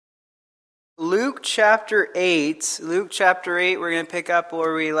Luke chapter 8. Luke chapter 8, we're going to pick up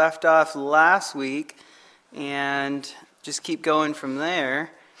where we left off last week and just keep going from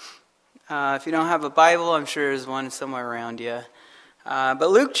there. If you don't have a Bible, I'm sure there's one somewhere around you. But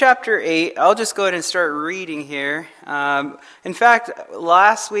Luke chapter 8, I'll just go ahead and start reading here. In fact,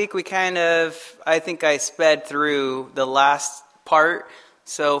 last week I think I sped through the last part.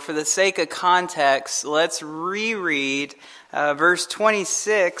 So for the sake of context, let's reread verse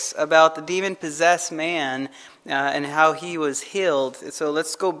 26 about the demon-possessed man and how he was healed. So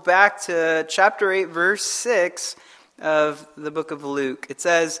let's go back to chapter 8, verse 6 of the book of Luke. It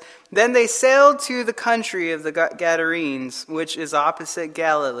says, "Then they sailed to the country of the Gadarenes, which is opposite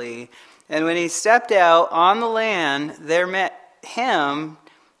Galilee. And when he stepped out on the land, there met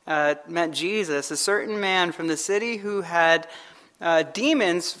Jesus, a certain man from the city who had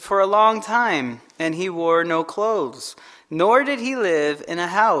demons for a long time, and he wore no clothes, nor did he live in a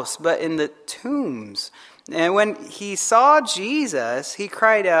house, but in the tombs. And when he saw Jesus, he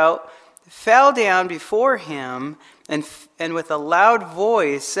cried out, fell down before him, and with a loud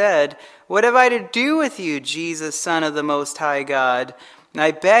voice said, 'What have I to do with you, Jesus, Son of the Most High God? And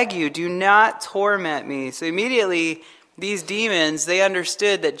I beg you, do not torment me.'" So immediately, these demons, they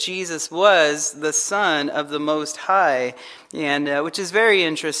understood that Jesus was the Son of the Most High, and which is very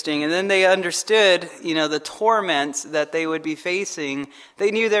interesting. And then they understood, the torments that they would be facing.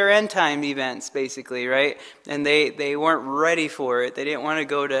 They knew their end time events, basically, right? And they weren't ready for it. They didn't want to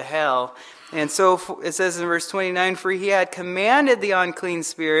go to hell. And so it says in verse 29, "For he had commanded the unclean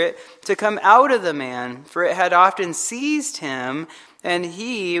spirit to come out of the man, for it had often seized him, and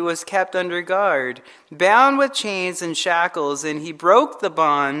he was kept under guard, bound with chains and shackles, and he broke the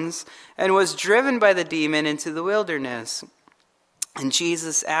bonds and was driven by the demon into the wilderness. And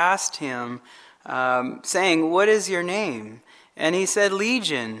Jesus asked him, saying, 'What is your name?' And he said,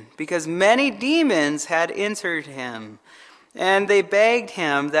 'Legion,' because many demons had entered him. And they begged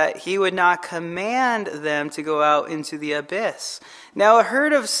him that he would not command them to go out into the abyss. Now a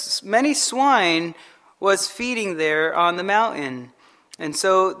herd of many swine was feeding there on the mountain. And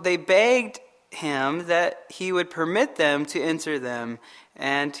so they begged him that he would permit them to enter them,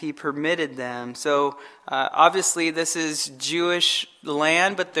 and he permitted them." So obviously this is Jewish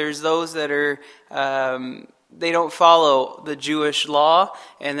land, but there's those that are they don't follow the Jewish law,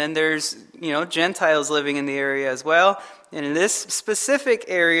 and then there's Gentiles living in the area as well. And in this specific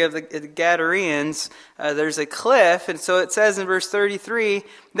area of the Gadarenes, there's a cliff. And so it says in verse 33,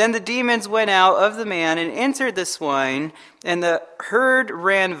 "Then the demons went out of the man and entered the swine, and the herd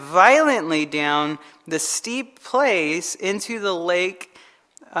ran violently down the steep place into the lake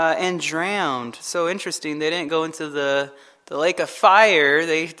and drowned." So interesting. They didn't go into the lake of fire.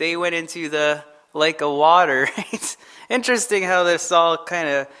 They went into the lake of water. It's interesting how this all kind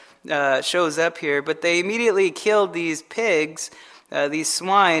of shows up here. But they immediately killed these pigs, these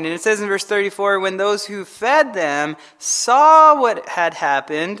swine. And it says in verse 34, "When those who fed them saw what had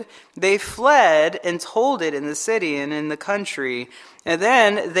happened, they fled and told it in the city and in the country. And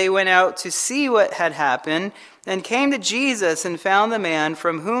then they went out to see what had happened and came to Jesus and found the man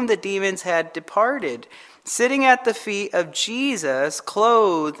from whom the demons had departed, sitting at the feet of Jesus,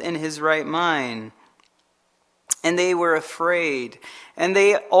 clothed in his right mind. And they were afraid. And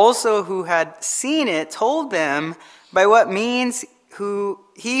they also who had seen it told them by what means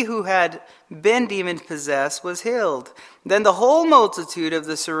he who had been demon-possessed was healed. Then the whole multitude of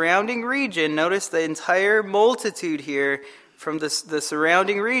the surrounding region," notice the entire multitude here from the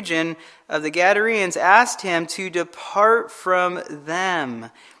surrounding region of the Gadarenes, "asked him to depart from them,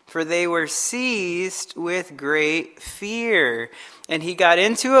 for they were seized with great fear. And he got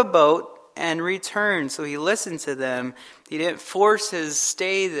into a boat and returned." So he listened to them. He didn't force his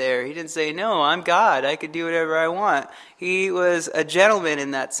stay there. He didn't say, "No, I'm God. I could do whatever I want." He was a gentleman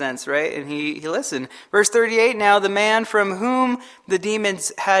in that sense, right? And he listened. Verse 38, "Now the man from whom the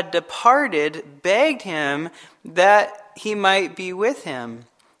demons had departed begged him that he might be with him.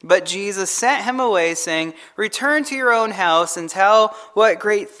 But Jesus sent him away, saying, 'Return to your own house and tell what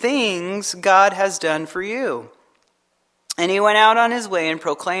great things God has done for you.' And he went out on his way and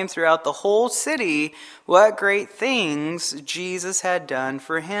proclaimed throughout the whole city what great things Jesus had done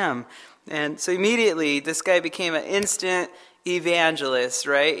for him." And so immediately, this guy became an instant evangelist,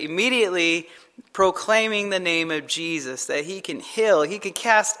 right? Immediately proclaiming the name of Jesus, that he can heal, he can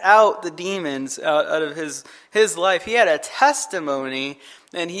cast out the demons out of his life. He had a testimony,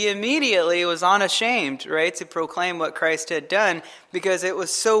 and he immediately was unashamed, right, to proclaim what Christ had done, because it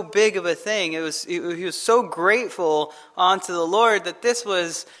was so big of a thing. He was so grateful unto the Lord that this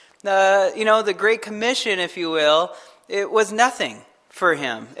was, the Great Commission, if you will. It was nothing. for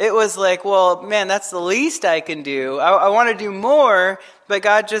him. It was like, well, man, that's the least I can do. I want to do more, but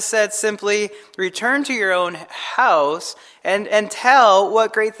God just said simply, return to your own house and tell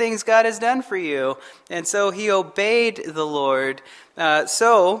what great things God has done for you. And so he obeyed the Lord.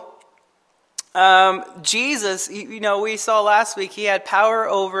 Jesus, we saw last week, he had power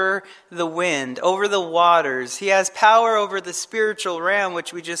over the wind, over the waters. He has power over the spiritual realm,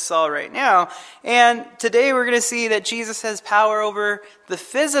 which we just saw right now. And today we're going to see that Jesus has power over the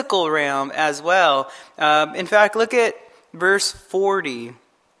physical realm as well. In fact, look at verse 40.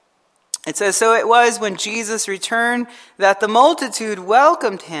 It says, "So it was when Jesus returned that the multitude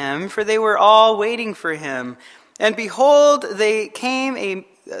welcomed him, for they were all waiting for him. And behold, there came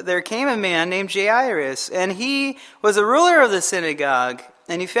a man named Jairus, and he was a ruler of the synagogue.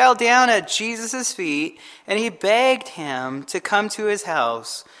 And he fell down at Jesus' feet, and he begged him to come to his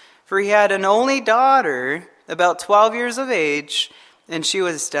house. For he had an only daughter, about 12 years of age, and she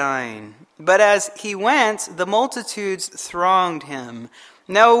was dying. But as he went, the multitudes thronged him.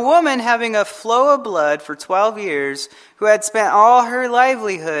 Now a woman having a flow of blood for 12 years, who had spent all her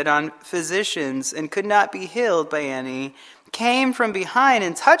livelihood on physicians and could not be healed by any, came from behind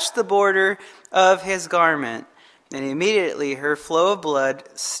and touched the border of his garment. And immediately her flow of blood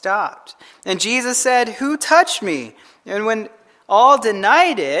stopped. And Jesus said, 'Who touched me?' And when all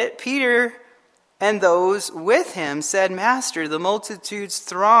denied it, Peter and those with him said, 'Master, the multitudes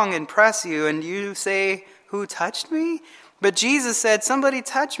throng and press you, and you say, "Who touched me?" But Jesus said, "Somebody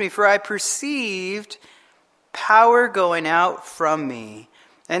touched me, for I perceived power going out from me."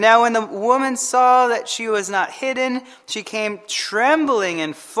 And now when the woman saw that she was not hidden, she came trembling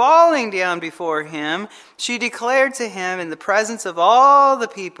and falling down before him. She declared to him in the presence of all the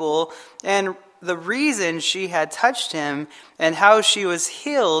people and the reason she had touched him and how she was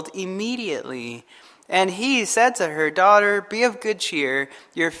healed immediately. And he said to her, "Daughter, be of good cheer.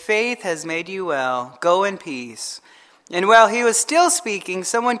 Your faith has made you well. Go in peace." And while he was still speaking,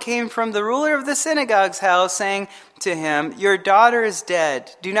 someone came from the ruler of the synagogue's house, saying to him, "Your daughter is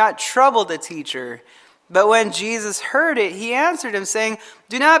dead. Do not trouble the teacher." But when Jesus heard it, he answered him, saying,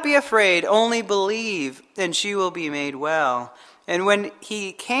 "Do not be afraid, only believe, and she will be made well." And when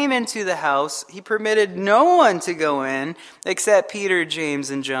he came into the house, he permitted no one to go in except Peter, James,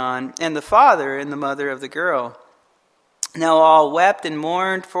 and John, and the father and the mother of the girl. Now all wept and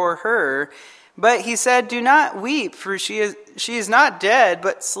mourned for her. But he said, "Do not weep, for she is not dead,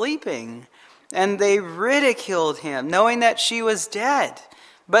 but sleeping." And they ridiculed him, knowing that she was dead.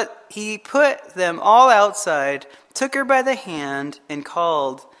 But he put them all outside, took her by the hand, and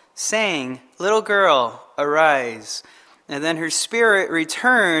called, saying, "Little girl, arise." And then her spirit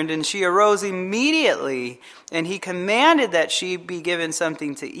returned, and she arose immediately. And he commanded that she be given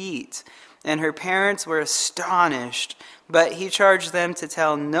something to eat. And her parents were astonished, but he charged them to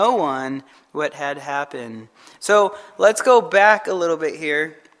tell no one what had happened. So let's go back a little bit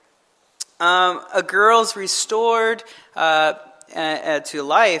here. A girl's restored to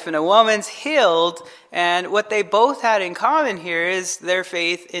life, and a woman's healed. And what they both had in common here is their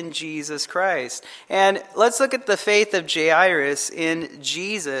faith in Jesus Christ. And let's look at the faith of Jairus in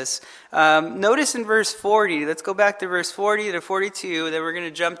Jesus. Notice in verse 40, let's go back to verse 40 to 42, then we're going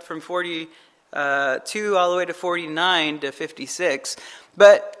to jump from 42 all the way to 49 to 56.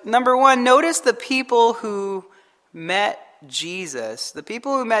 But number one, notice the people who met Jesus. The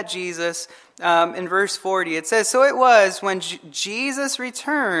people who met Jesus in verse 40. It says, "So it was when Jesus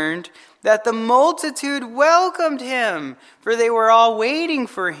returned that the multitude welcomed him, for they were all waiting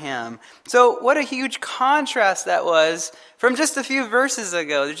for him." So what a huge contrast that was from just a few verses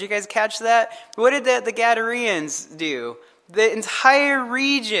ago. Did you guys catch that? What did the Gadareans do? The entire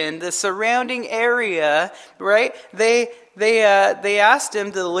region, the surrounding area, right? They asked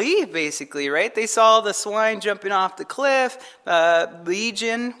him to leave, basically, right? They saw the swine jumping off the cliff.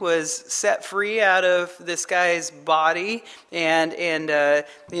 Legion was set free out of this guy's body, and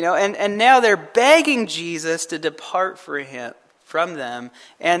now they're begging Jesus to depart from them,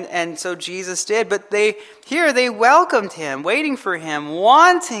 and so Jesus did. But they welcomed him, waiting for him,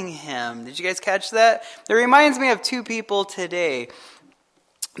 wanting him. Did you guys catch that? It reminds me of two people today.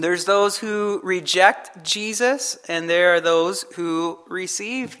 There's those who reject Jesus, and there are those who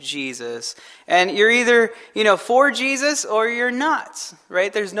receive Jesus. And you're either, for Jesus or you're not,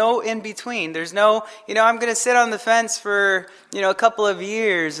 right? There's no in between. There's no, I'm going to sit on the fence for, a couple of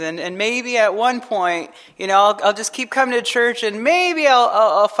years, and maybe at one point, I'll just keep coming to church, and maybe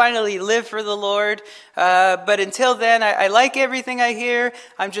I'll finally live for the Lord. But until then, I like everything I hear.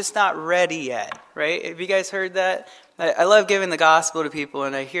 I'm just not ready yet, right? Have you guys heard that? I love giving the gospel to people,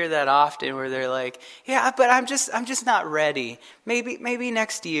 and I hear that often where they're like, yeah, but I'm just not ready. Maybe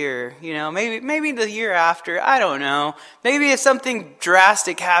next year, maybe the year after, I don't know. Maybe if something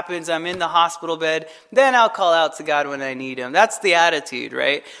drastic happens, I'm in the hospital bed, then I'll call out to God when I need him. That's the attitude,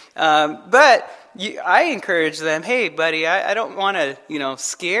 right? But I encourage them, hey, buddy, I don't want to,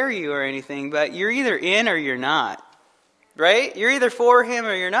 scare you or anything, but you're either in or you're not. Right? You're either for him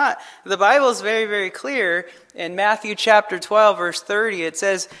or you're not. The Bible is very, very clear. In Matthew chapter 12, verse 30, it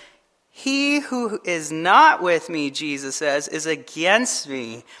says, he who is not with me, Jesus says, is against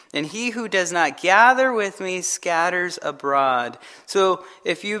me. And he who does not gather with me scatters abroad. So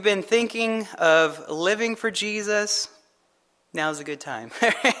if you've been thinking of living for Jesus, now's a good time.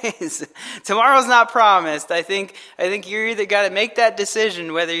 Tomorrow's not promised. I think you're either got to make that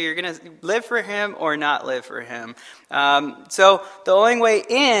decision whether you're going to live for him or not live for him. So the only way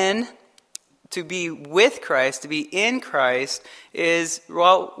in to be with Christ, to be in Christ, is,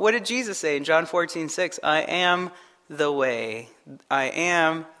 well, what did Jesus say in John 14:6? I am the way. I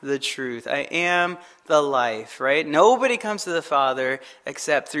am the truth. I am the life, right? Nobody comes to the Father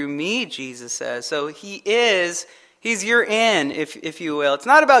except through me, Jesus says. So He's your in, if you will. It's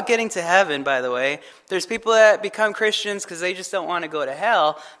not about getting to heaven, by the way. There's people that become Christians because they just don't want to go to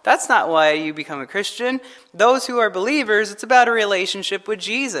hell. That's not why you become a Christian. Those who are believers, it's about a relationship with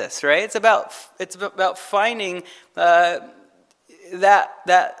Jesus, right? It's about finding that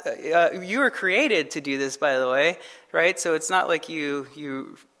you were created to do this, by the way, right? So it's not like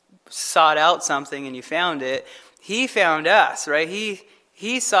you sought out something and you found it. He found us, right?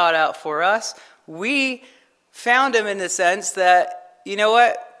 He sought out for us. We found him in the sense that, you know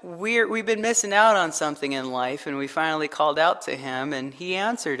what, we've been missing out on something in life, and we finally called out to him, and he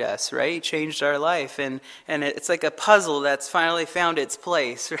answered us, right? He changed our life, and it's like a puzzle that's finally found its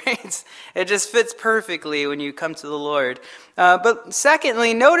place, right? It just fits perfectly when you come to the Lord. But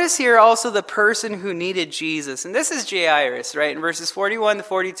secondly, notice here also the person who needed Jesus, and this is Jairus, right? In verses 41 to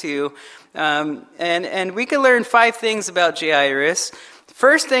 42, and we can learn 5 things about Jairus.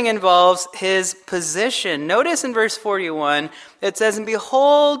 First thing involves his position. Notice in verse 41, it says, and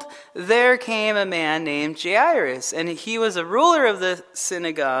behold, there came a man named Jairus, and he was a ruler of the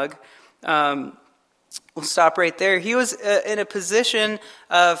synagogue. We'll stop right there. He was in a position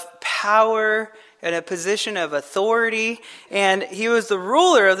of power, in a position of authority, and he was the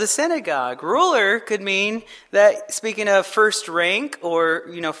ruler of the synagogue. Ruler could mean that, speaking of first rank or,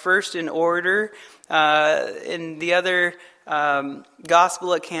 first in order, in the other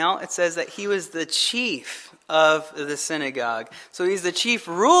gospel account, it says that he was the chief of the synagogue. So he's the chief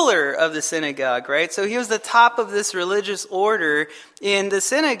ruler of the synagogue, right? So he was the top of this religious order in the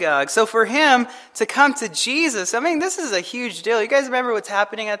synagogue. So for him to come to Jesus, this is a huge deal. You guys remember what's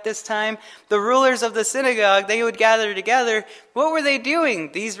happening at this time? The rulers of the synagogue, they would gather together. What were they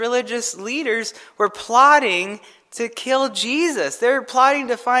doing? These religious leaders were plotting to kill Jesus. They're plotting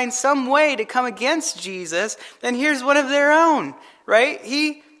to find some way to come against Jesus. And here's one of their own, right?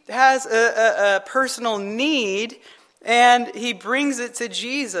 He has a personal need, and he brings it to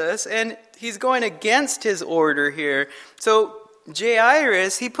Jesus, and he's going against his order here. So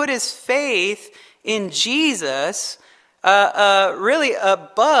Jairus, he put his faith in Jesus really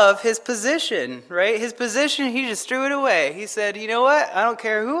above his position, right? His position, he just threw it away. He said, you know what? I don't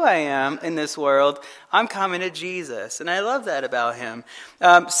care who I am in this world. I'm coming to Jesus. And I love that about him.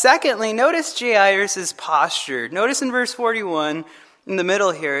 Secondly, notice Jairus' posture. Notice in verse 41, in the middle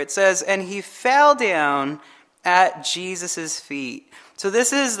here, it says, and he fell down at Jesus' feet. So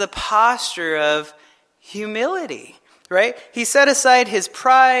this is the posture of humility. Right? He set aside his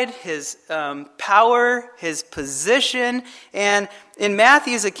pride, his power, his position, and in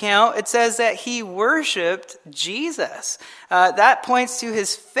Matthew's account, it says that he worshipped Jesus. That points to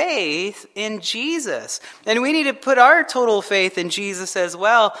his faith in Jesus. And we need to put our total faith in Jesus as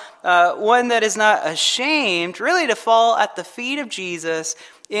well, one that is not ashamed, really to fall at the feet of Jesus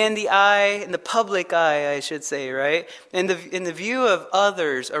in the public eye, I should say, right? In the view of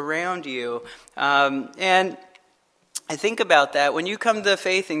others around you. And I think about that. When you come to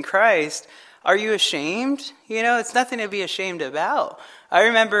faith in Christ, are you ashamed? It's nothing to be ashamed about. I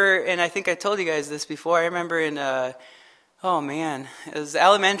remember, and I think I told you guys this before, I remember in, it was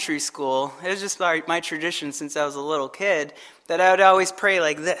elementary school. It was just my tradition since I was a little kid that I would always pray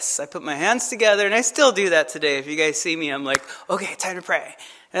like this. I put my hands together, and I still do that today. If you guys see me, I'm like, okay, time to pray.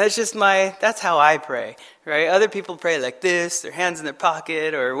 And it's just that's how I pray, right? Other people pray like this, their hands in their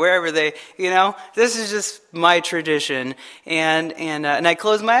pocket or wherever this is just my tradition. And I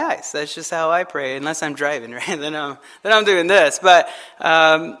close my eyes. That's just how I pray, unless I'm driving, right? Then I'm doing this. But,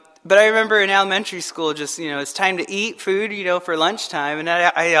 But I remember in elementary school, just, it's time to eat food, for lunchtime. And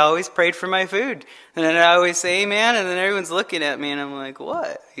I always prayed for my food. And then I always say amen. And then everyone's looking at me and I'm like,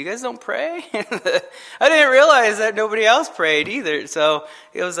 what? You guys don't pray? I didn't realize that nobody else prayed either. So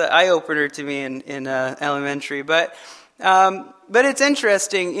it was an eye-opener to me in elementary. But it's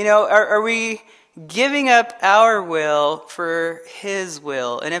interesting, are we giving up our will for his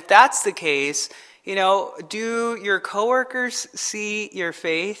will? And if that's the case, do your coworkers see your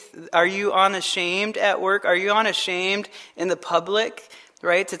faith? Are you unashamed at work? Are you unashamed in the public,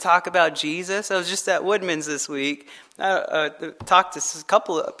 right, to talk about Jesus? I was just at Woodman's this week. I talked to a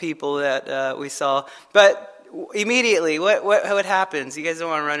couple of people that we saw, but immediately, what happens? You guys don't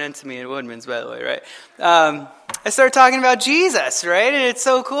want to run into me at Woodman's, by the way, right? I started talking about Jesus, right? And it's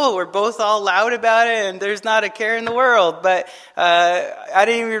so cool. We're both all loud about it, and there's not a care in the world. But I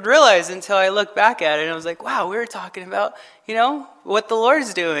didn't even realize until I looked back at it, and I was like, wow, we were talking about, what the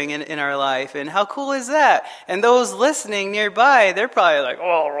Lord's doing in our life, and how cool is that? And those listening nearby, they're probably like,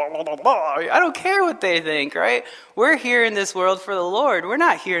 oh, I don't care what they think, right? We're here in this world for the Lord. We're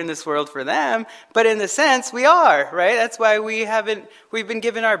not here in this world for them, but in the sense, we are, right? That's why we've been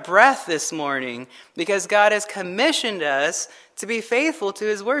given our breath this morning, because God has commissioned us to be faithful to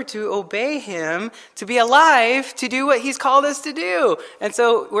his word, to obey him, to be alive, to do what he's called us to do. And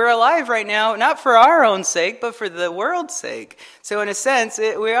so we're alive right now, not for our own sake, but for the world's sake. So in a sense,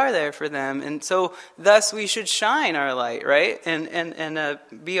 we are there for them. And so thus we should shine our light, right? And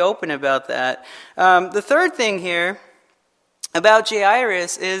be open about that. The third thing here about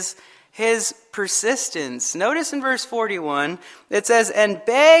Jairus is his persistence. Notice in verse 41, it says, and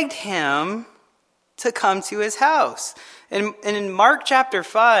begged him to come to his house. And in Mark chapter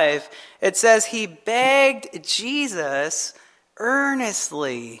 5, it says he begged Jesus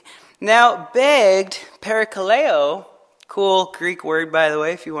earnestly. Now, begged, parakaleo, cool Greek word, by the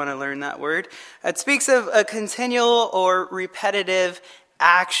way, if you want to learn that word. It speaks of a continual or repetitive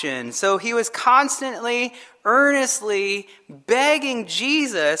action. So he was constantly, earnestly begging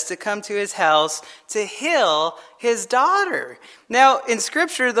Jesus to come to his house to heal his daughter. Now, in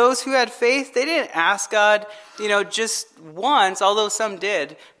Scripture, those who had faith, they didn't ask God, just once, although some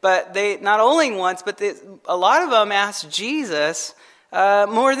did. But they, not only once, but a lot of them asked Jesus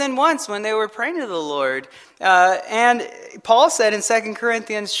more than once when they were praying to the Lord. And Paul said in 2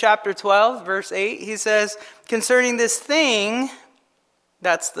 Corinthians chapter 12, verse 8, he says, concerning this thing,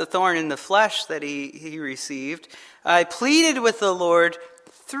 that's the thorn in the flesh that he received, I pleaded with the Lord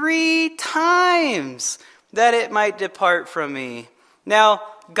 3 times that it might depart from me. Now,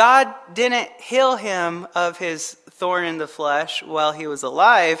 God didn't heal him of his thorn in the flesh while he was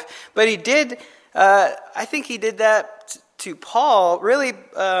alive, but he did, I think he did that to Paul, really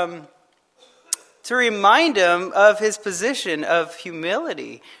to remind him of his position of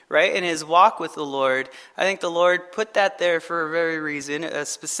humility, right, in his walk with the Lord. I think the Lord put that there for a very reason, a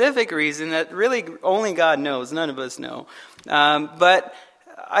specific reason that really only God knows. None of us know. But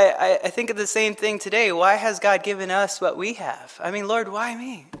I think of the same thing today. Why has God given us what we have? I mean, Lord, why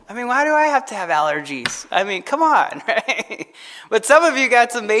me? I mean, why do I have to have allergies? I mean, come on, right? But some of you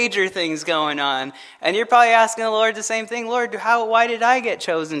got some major things going on, and you're probably asking the Lord the same thing. Lord, why did I get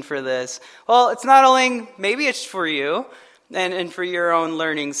chosen for this? Well, it's not only, maybe it's for you, and for your own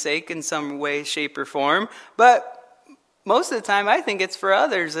learning's sake in some way, shape, or form, but most of the time I think it's for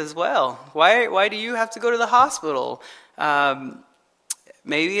others as well. Why do you have to go to the hospital?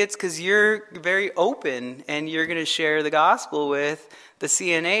 Maybe it's because you're very open and you're going to share the gospel with the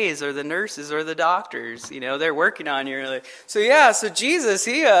CNAs or the nurses or the doctors. They're working on you. So Jesus,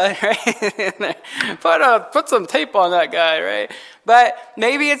 he right? put some tape on that guy, right? But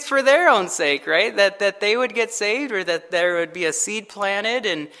maybe it's for their own sake, right? That they would get saved, or that there would be a seed planted.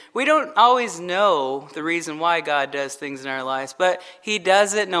 And we don't always know the reason why God does things in our lives, but he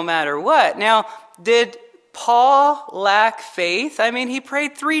does it no matter what. Now, did Paul lack faith? I mean, he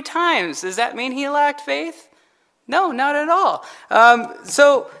prayed 3 times. Does that mean he lacked faith? No, not at all.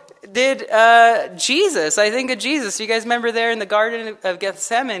 So did Jesus. I think of Jesus. You guys remember there in the Garden of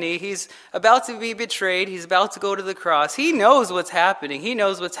Gethsemane, he's about to be betrayed. He's about to go to the cross. He knows what's happening. He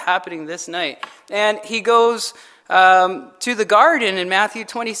knows what's happening this night. And he goes to the garden in Matthew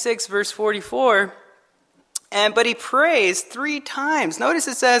 26, verse 44. But he prays 3 times. Notice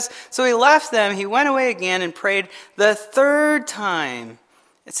it says, so he left them, he went away again and prayed the 3rd time.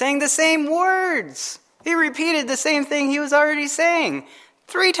 It's saying the same words. He repeated the same thing he was already saying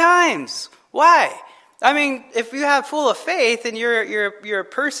 3 times. Why? I mean, if you have full of faith and you're a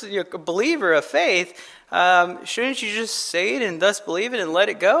person, you're a believer of faith, shouldn't you just say it and thus believe it and let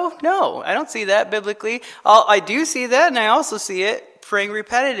it go? No, I don't see that biblically. I do see that, and I also see it praying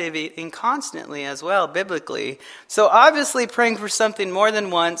repetitively and constantly as well, biblically. So obviously praying for something more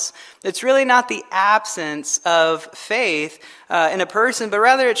than once, it's really not the absence of faith in a person, but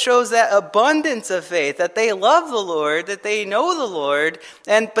rather it shows that abundance of faith, that they love the Lord, that they know the Lord,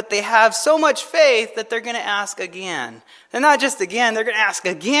 but they have so much faith that they're going to ask again. And not just again, they're going to ask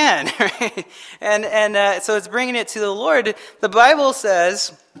again. Right? And so it's bringing it to the Lord. The Bible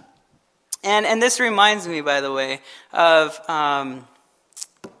says... And this reminds me, by the way, of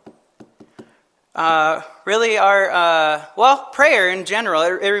really our, prayer in general.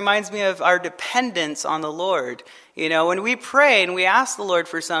 It reminds me of our dependence on the Lord. You know, when we pray and we ask the Lord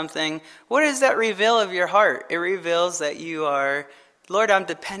for something, what does that reveal of your heart? It reveals that you are, Lord, I'm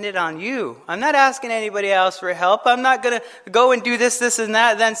dependent on you. I'm not asking anybody else for help. I'm not going to go and do this, and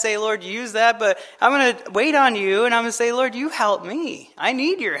that, and then say, Lord, use that. But I'm going to wait on you, and I'm going to say, Lord, you help me. I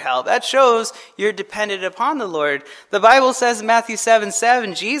need your help. That shows you're dependent upon the Lord. The Bible says in Matthew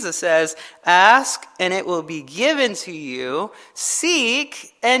 7:7, Jesus says, ask, and it will be given to you.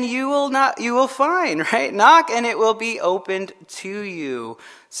 Seek, and you will find, right? Knock, and it will be opened to you.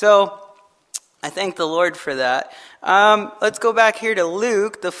 So I thank the Lord for that. Let's go back here to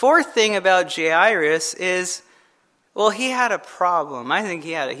Luke. The fourth thing about Jairus is, he had a problem. I think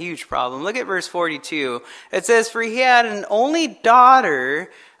he had a huge problem. Look at verse 42. It says, for he had an only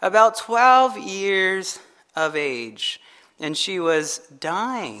daughter about 12 years of age, and she was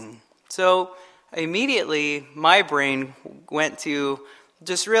dying. So immediately my brain went to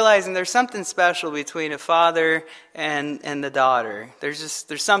just realizing there's something special between a father and the daughter. There's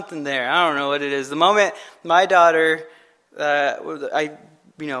something there. I don't know what it is. The moment my daughter, I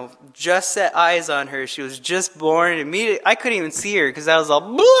just set eyes on her, she was just born. Immediately, I couldn't even see her because I was all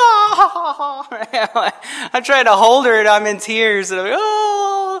blah. I'm trying to hold her and I'm in tears. And I'm like,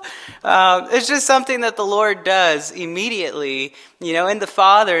 oh. It's just something that the Lord does immediately, in the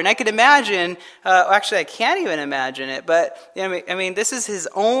Father. And I could imagine, actually I can't even imagine it, but this is his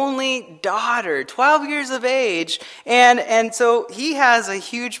only daughter, 12 years of age. And so he has a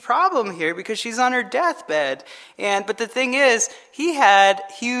huge problem here because she's on her deathbed. But the thing is, he had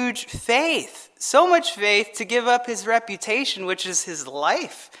huge faith, so much faith to give up his reputation, which is his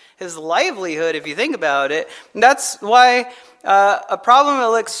life, his livelihood, if you think about it. And that's why a problem that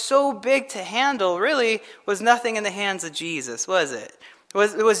looks so big to handle really was nothing in the hands of Jesus, was it?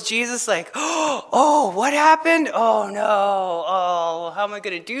 Was Jesus like, oh, what happened? Oh, no. Oh, how am I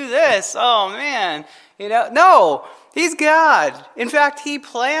going to do this? Oh, man. No, he's God. In fact, he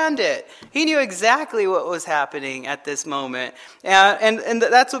planned it. He knew exactly what was happening at this moment. And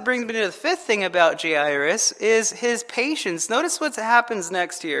that's what brings me to the fifth thing about Jairus, is his patience. Notice what happens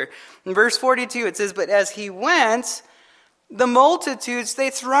next here. In verse 42, it says, but as he went, the multitudes, they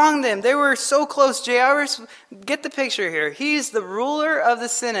thronged him. They were so close. Jairus, get the picture here. He's the ruler of the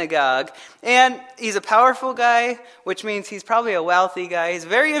synagogue, and he's a powerful guy, which means he's probably a wealthy guy. He's a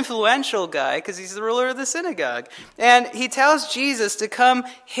very influential guy because he's the ruler of the synagogue. And he tells Jesus to come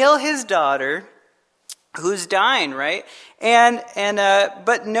heal his daughter, who's dying, right?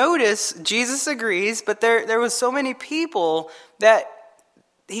 But notice, Jesus agrees, but there was so many people that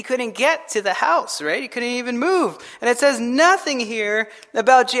he couldn't get to the house, right? He couldn't even move. And it says nothing here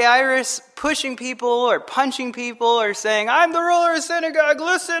about Jairus pushing people or punching people or saying, I'm the ruler of the synagogue,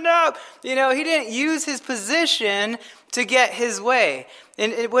 listen up. He didn't use his position to get his way.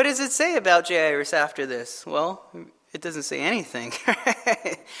 And what does it say about Jairus after this? Well, it doesn't say anything.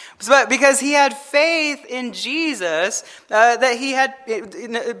 But because he had faith in Jesus, because he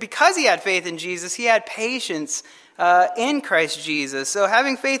had faith in Jesus, he had patience in Christ Jesus. So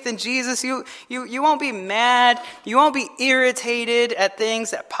having faith in Jesus, you won't be mad. You won't be irritated at things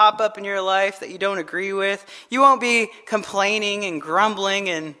that pop up in your life that you don't agree with. You won't be complaining and grumbling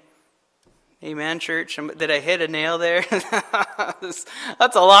and, amen, church. Did I hit a nail there?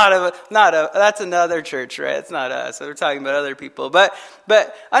 That's a lot of, that's another church, right? It's not us. We're talking about other people. But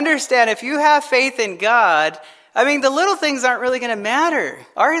understand, if you have faith in God, the little things aren't really going to matter,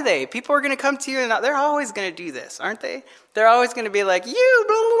 are they? People are going to come to you and they're always going to do this, aren't they? They're always going to be like, you,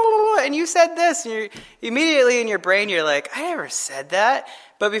 blah, blah, blah, and you said this. And you're immediately in your brain, you're like, I never said that.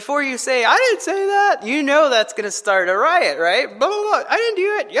 But before you say, I didn't say that, that's going to start a riot, right? Blah, blah, blah. I didn't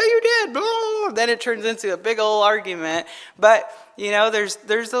do it. Yeah, you did. Blah, blah, blah. Then it turns into a big old argument. But,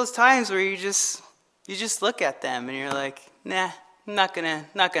 there's those times where you just look at them and you're like, nah, I'm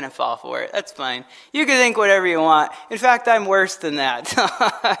not gonna fall for it. That's fine. You can think whatever you want. In fact, I'm worse than that.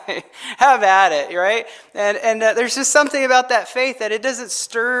 Have at it, right? And there's just something about that faith that it doesn't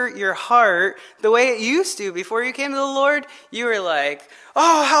stir your heart the way it used to before you came to the Lord. You were like,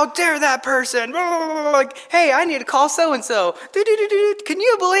 oh, how dare that person? Like, hey, I need to call so-and-so. Can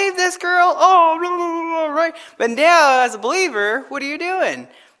you believe this girl? Oh, right. But now, as a believer, what are you doing?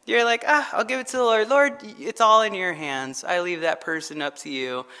 You're like, I'll give it to the Lord. Lord, it's all in your hands. I leave that person up to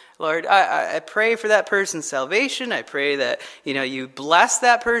you. Lord, I pray for that person's salvation. I pray that, you bless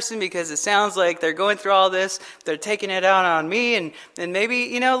that person because it sounds like they're going through all this. They're taking it out on me. And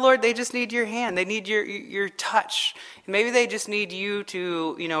maybe, Lord, they just need your hand. They need your touch. Maybe they just need you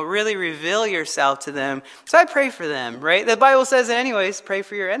to, really reveal yourself to them. So I pray for them, right? The Bible says anyways, pray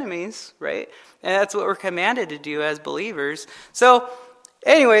for your enemies, right? And that's what we're commanded to do as believers. So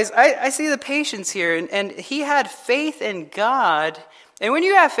anyways, I see the patience here, and he had faith in God. And when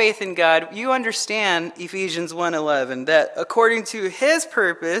you have faith in God, you understand Ephesians 1:11, that according to his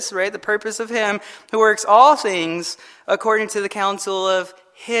purpose, right, the purpose of him who works all things according to the counsel of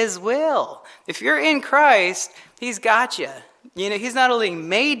his will. If you're in Christ, he's got you. He's not only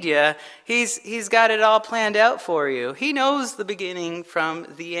made you, he's got it all planned out for you. He knows the beginning from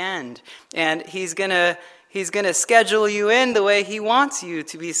the end, and he's gonna schedule you in the way he wants you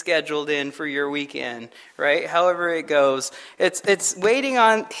to be scheduled in for your weekend, right? However it goes. It's waiting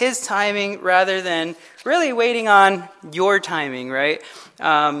on his timing rather than really waiting on your timing, right?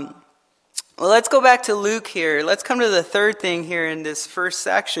 Well, let's go back to Luke here. Let's come to the third thing here in this first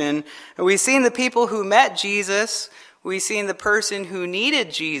section. We've seen the people who met Jesus. We've seen the person who needed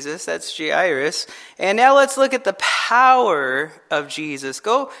Jesus, that's Jairus. And now let's look at the power of Jesus.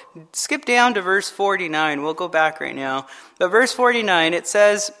 Skip down to verse 49. We'll go back right now. But verse 49, it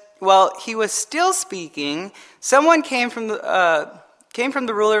says, while he was still speaking, someone came from the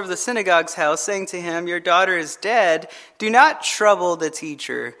ruler of the synagogue's house, saying to him, your daughter is dead. Do not trouble the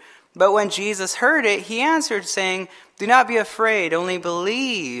teacher. But when Jesus heard it, he answered, saying, do not be afraid, only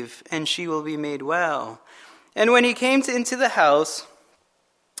believe, and she will be made well. And when he came into the house,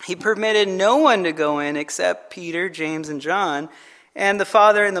 he permitted no one to go in except Peter, James, and John, and the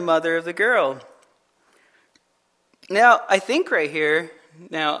father and the mother of the girl. Now, I think right here,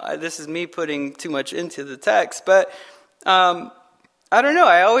 this is me putting too much into the text, but I don't know.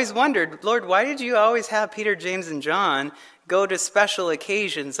 I always wondered, Lord, why did you always have Peter, James, and John go to special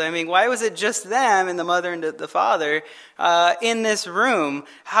occasions? I mean, why was it just them and the mother and the father in this room?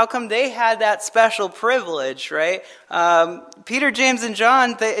 How come they had that special privilege, right? Peter, James, and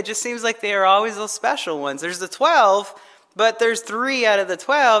John, it just seems like they are always those special ones. There's the 12, but there's 3 out of the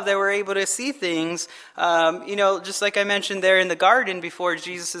 12 that were able to see things. Just like I mentioned there in the garden before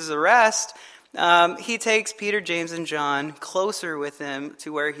Jesus' arrest, he takes Peter, James, and John closer with him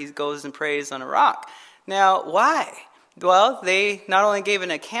to where he goes and prays on a rock. Now, why? Well, they not only gave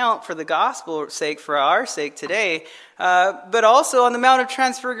an account for the gospel's sake, for our sake today, but also on the Mount of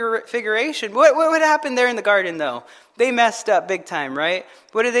Transfiguration. What happened there in the garden, though? They messed up big time, right?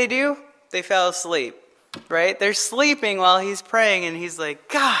 What did they do? They fell asleep, right? They're sleeping while he's praying, and he's like,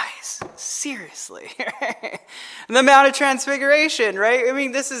 guys, seriously. The Mount of Transfiguration, right? I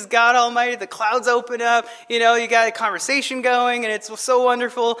mean, this is God Almighty. The clouds open up. You got a conversation going, and it's so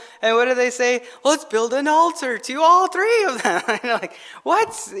wonderful. And what do they say? Let's build an altar to all 3 of them. Like,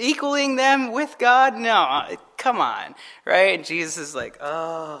 what's equaling them with God? No, come on, right? And Jesus is like,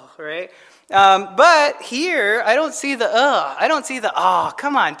 oh, right? But here, I don't see the,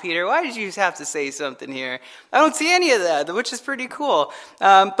 come on, Peter, why did you have to say something here? I don't see any of that, which is pretty cool.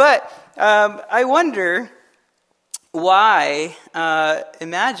 But I wonder why,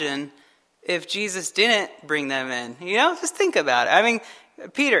 imagine if Jesus didn't bring them in. Just think about it. I mean,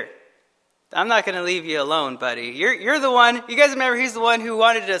 Peter, I'm not going to leave you alone, buddy. You're the one, you guys remember he's the one who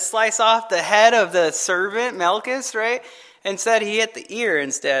wanted to slice off the head of the servant, Malchus, right? Instead, he hit the ear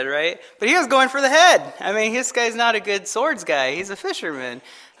instead, right? But he was going for the head. I mean, this guy's not a good swords guy. He's a fisherman.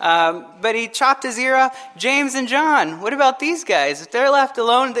 But he chopped his ear off. James and John, what about these guys? If they're left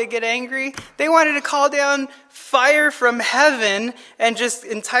alone, they get angry. They wanted to call down fire from heaven and just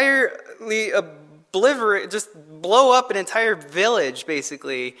entirely just blow up an entire village,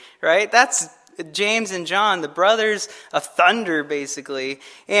 basically, right? That's James and John, the brothers of thunder, basically,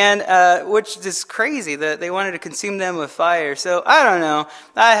 and which is crazy that they wanted to consume them with fire. So I don't know.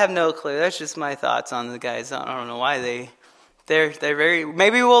 I have no clue. That's just my thoughts on the guys. I don't know why they're very.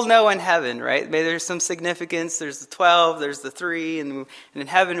 Maybe we'll know in heaven, right? Maybe there's some significance. There's the 12. There's the 3, and in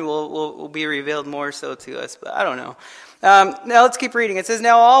heaven will be revealed more so to us. But I don't know. Now let's keep reading. It says,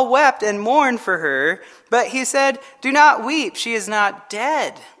 now all wept and mourned for her, but he said, do not weep. She is not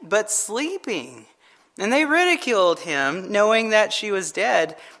dead, but sleeping. And they ridiculed him, knowing that she was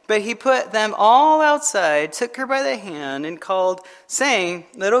dead. But he put them all outside, took her by the hand, and called, saying,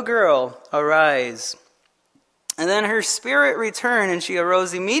 little girl, arise. And then her spirit returned, and she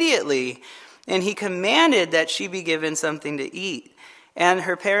arose immediately. And he commanded that she be given something to eat. And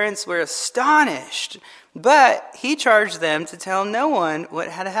her parents were astonished. But he charged them to tell no one what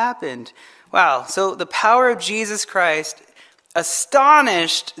had happened. Wow, so the power of Jesus Christ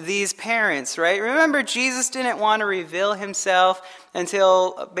astonished these parents, right? Remember, Jesus didn't want to reveal himself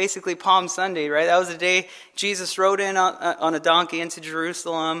until basically Palm Sunday, right? That was the day Jesus rode in on a donkey into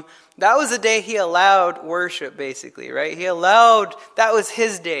Jerusalem. That was the day he allowed worship, basically, right? That was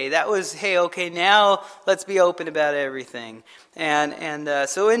his day. That was, hey, okay, now let's be open about everything. And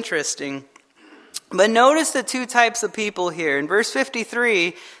so interesting. But notice the two types of people here. In verse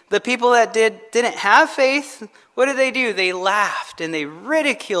 53, the people that didn't have faith, what did they do? They laughed and they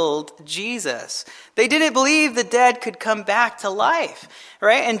ridiculed Jesus. They didn't believe the dead could come back to life,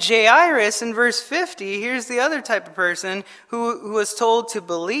 right? And Jairus in verse 50, here's the other type of person who was told to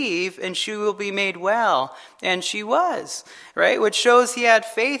believe and she will be made well. And she was, right? Which shows he had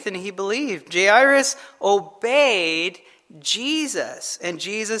faith and he believed. Jairus obeyed Jesus, and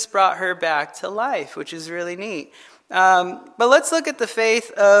Jesus brought her back to life, which is really neat. But let's look at the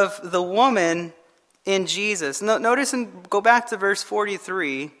faith of the woman in Jesus. Notice and go back to verse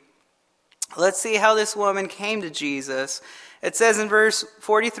 43. Let's see how this woman came to Jesus. It says in verse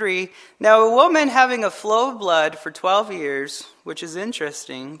 43, now a woman having a flow of blood for 12 years, which is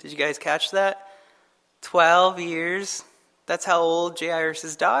interesting. Did you guys catch that? 12 years. That's how old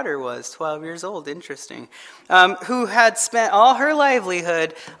Jairus' daughter was, 12 years old. Interesting. Who had spent all her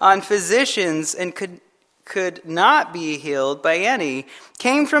livelihood on physicians and could not be healed by any,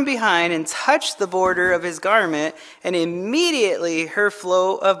 came from behind and touched the border of his garment, and immediately her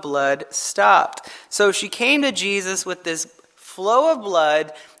flow of blood stopped. So she came to Jesus with this flow of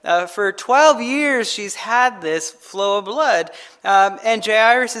blood. For 12 years she's had this flow of blood. And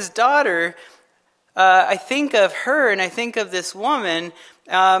Jairus' daughter, I think of her and I think of this woman,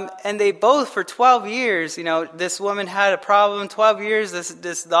 and they both, for 12 years, this woman had a problem, 12 years,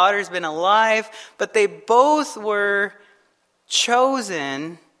 this daughter's been alive, but they both were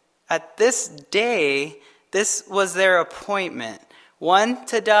chosen at this day. This was their appointment. One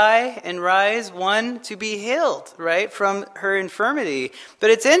to die and rise, one to be healed, right, from her infirmity. But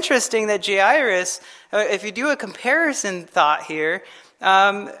it's interesting that Jairus, if you do a comparison thought here,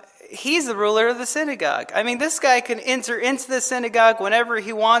 he's the ruler of the synagogue. I mean, this guy can enter into the synagogue whenever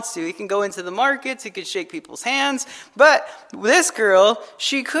he wants to. He can go into the markets. He can shake people's hands. But this girl,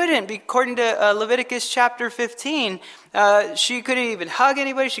 she couldn't. According to Leviticus chapter 15, she couldn't even hug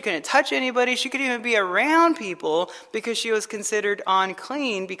anybody. She couldn't touch anybody. She couldn't even be around people because she was considered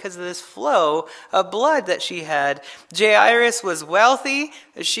unclean because of this flow of blood that she had. Jairus was wealthy.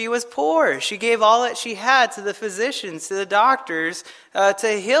 She was poor. She gave all that she had to the physicians, to the doctors, to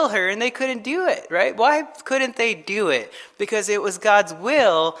heal her, and they couldn't do it, right? Why couldn't they do it? Because it was God's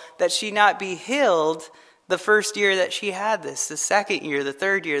will that she not be healed the first year that she had this, the second year, the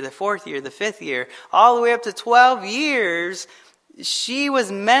third year, the fourth year, the fifth year, all the way up to 12 years. She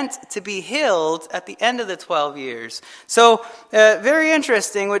was meant to be healed at the end of the 12 years. So very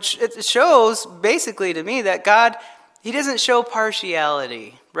interesting, which it shows basically to me that God, he doesn't show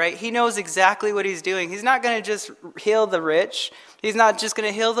partiality, right? He knows exactly what he's doing. He's not going to just heal the rich. He's not just going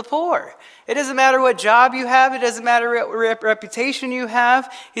to heal the poor. It doesn't matter what job you have. It doesn't matter what reputation you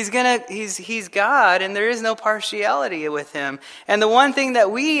have. He's God, and there is no partiality with him. And the one thing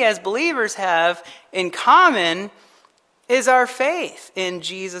that we as believers have in common is our faith in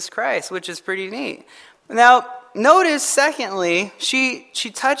Jesus Christ, which is pretty neat. Now, notice, secondly, she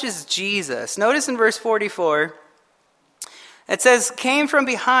touches Jesus. Notice in verse 44, it says, came from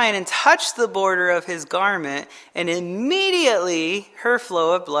behind and touched the border of his garment, and immediately her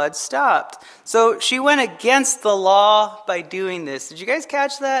flow of blood stopped. So she went against the law by doing this. Did you guys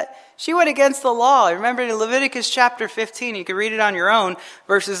catch that? She went against the law. Remember in Leviticus chapter 15, you can read it on your own,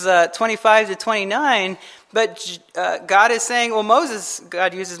 verses 25 to 29. But God is saying,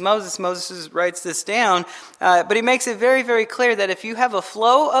 God uses Moses. Moses writes this down. But he makes it very, very clear that if you have a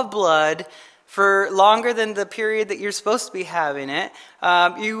flow of blood for longer than the period that you're supposed to be having it,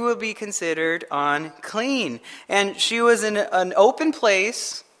 you will be considered unclean. And she was in an open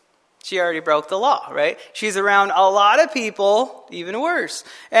place. She already broke the law, right? She's around a lot of people, even worse.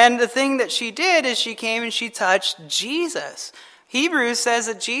 And the thing that she did is she came and she touched Jesus. Hebrews says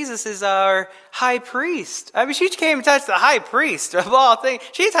that Jesus is our high priest. I mean, she came and touched the high priest of all things.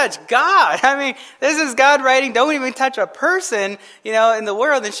 She touched God. I mean, this is God writing, don't even touch a person, in the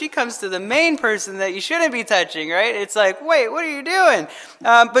world. And she comes to the main person that you shouldn't be touching, right? It's like, wait, what are you doing?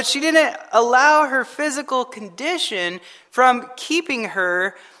 But she didn't allow her physical condition from keeping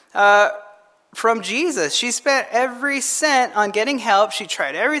her from Jesus. She spent every cent on getting help. She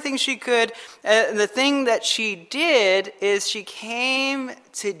tried everything she could. The thing that she did is she came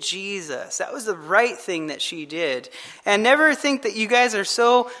to Jesus. That was the right thing that she did. And never think that you guys are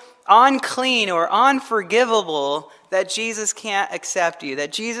so unclean or unforgivable that Jesus can't accept you,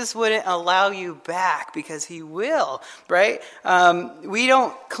 that Jesus wouldn't allow you back, because he will, right? We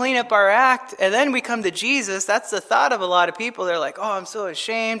don't clean up our act and then we come to Jesus. That's the thought of a lot of people. They're like, oh, I'm so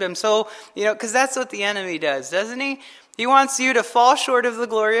ashamed. I'm so, because that's what the enemy does, doesn't he? He wants you to fall short of the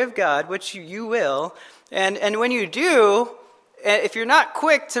glory of God, which you will. And when you do, if you're not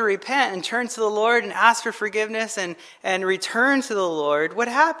quick to repent and turn to the Lord and ask for forgiveness and return to the Lord, what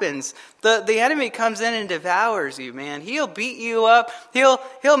happens? The enemy comes in and devours you, man. He'll beat you up. He'll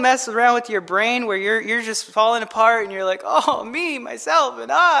mess around with your brain where you're just falling apart and you're like, oh, me, myself,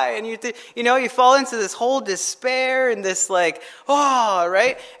 and I. And you fall into this whole despair and this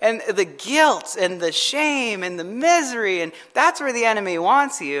right? And the guilt and the shame and the misery, and that's where the enemy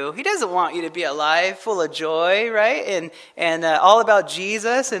wants you. He doesn't want you to be alive, full of joy, right? And all about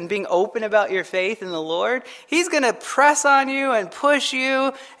Jesus and being open about your faith in the Lord. He's going to press on you and push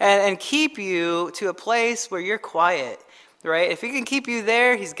you and keep you to a place where you're quiet, right? If he can keep you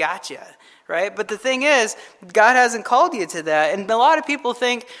there, he's got you, right? But the thing is, God hasn't called you to that. And a lot of people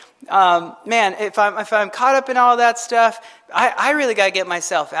think, man, if I'm caught up in all that stuff, I really got to get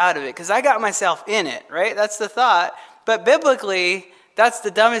myself out of it because I got myself in it, right? That's the thought. But biblically, that's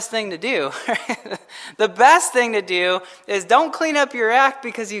the dumbest thing to do. The best thing to do is don't clean up your act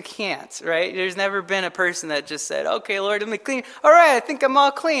because you can't, right? There's never been a person that just said, okay, Lord, let me clean. All right, I think I'm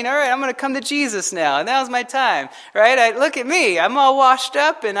all clean. All right, I'm going to come to Jesus now. And now's my time, right? Look at me. I'm all washed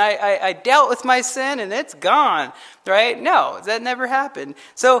up and I dealt with my sin and it's gone, right? No, that never happened.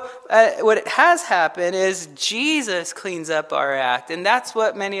 So what has happened is Jesus cleans up our act. And that's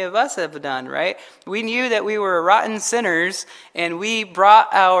what many of us have done, right? We knew that we were rotten sinners and we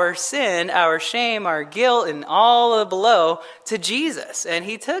brought our sin, our shame, our guilt, and all of below to Jesus, and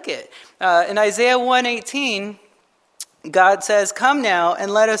he took it. In Isaiah 1:18, God says, "Come now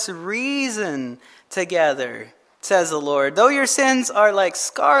and let us reason together, says the Lord. Though your sins are like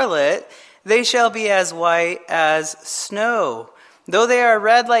scarlet, they shall be as white as snow. Though they are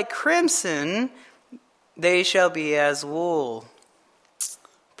red like crimson, they shall be as wool."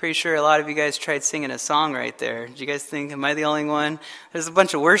 Pretty sure a lot of you guys tried singing a song right there. Did you guys think, am I the only one? There's a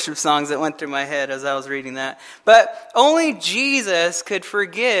bunch of worship songs that went through my head as I was reading that. But only Jesus could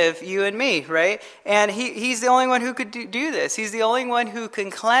forgive you and me, right? And he's the only one who could do this. He's the only one who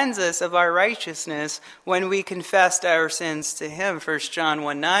can cleanse us of our righteousness when we confess our sins to him. 1 John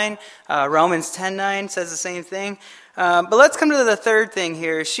 1:9, Romans 10:9 says the same thing. But let's come to the third thing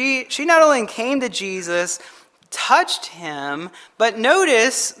here. She not only came to Jesus, touched him, but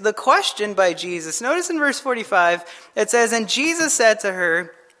notice the question by Jesus. Notice in verse 45, it says, "And Jesus said to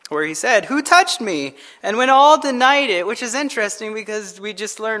her," where he said, "Who touched me?" And when all denied it, which is interesting because we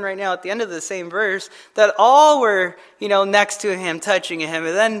just learned right now at the end of the same verse that all were, next to him, touching him.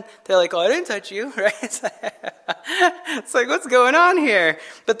 And then they're like, "Oh, I didn't touch you," right? It's like, what's going on here?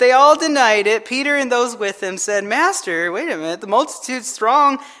 But they all denied it. Peter and those with him said, "Master, wait a minute, the multitude's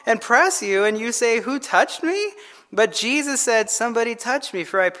strong and press you, and you say, 'Who touched me?'" But Jesus said, "Somebody touched me,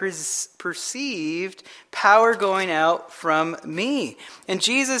 for I perceived power going out from me." And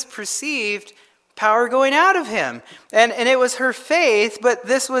Jesus perceived power going out of him. And it was her faith, but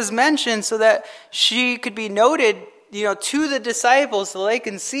this was mentioned so that she could be noted, to the disciples so they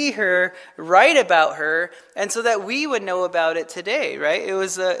can see her, write about her, and so that we would know about it today, right? It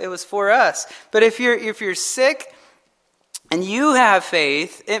was for us. But if you're sick and you have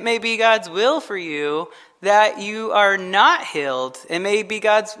faith, it may be God's will for you that you are not healed. It may be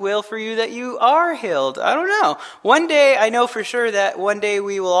God's will for you that you are healed. I don't know. One day, I know for sure that one day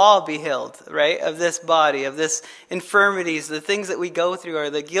we will all be healed, right? Of this body, of this infirmities, the things that we go through are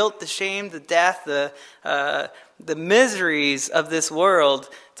the guilt, the shame, the death, the miseries of this world.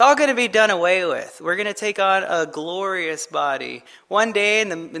 It's all going to be done away with. We're going to take on a glorious body. One day in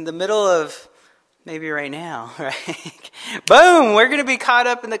the middle of Maybe right now, right? Boom, we're going to be caught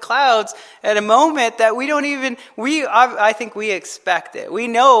up in the clouds at a moment that we don't even, I think we expect it. We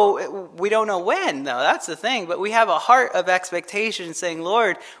don't know when, though. That's the thing. But we have a heart of expectation saying,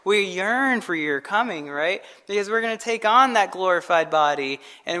 Lord, we yearn for your coming, right? Because we're going to take on that glorified body,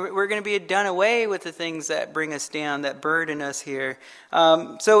 and we're going to be done away with the things that bring us down, that burden us here.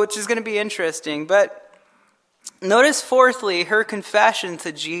 Which is going to be interesting. But notice, fourthly, her confession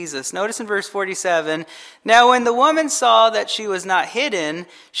to Jesus. Notice in verse 47, now when the woman saw that she was not hidden,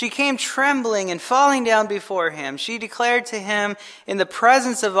 she came trembling and falling down before him. She declared to him in the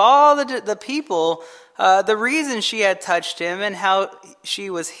presence of all the people the reason she had touched him and how she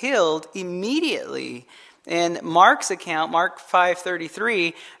was healed immediately. In Mark's account, Mark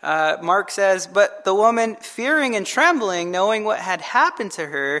 5:33, Mark says, but the woman, fearing and trembling, knowing what had happened to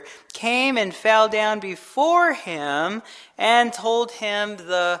her, came and fell down before him and told him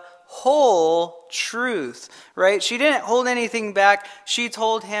the whole truth, right? She didn't hold anything back. She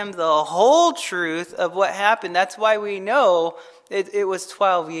told him the whole truth of what happened. That's why we know it was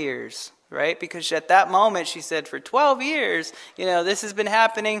 12 years. Right? Because at that moment she said, for 12 years, this has been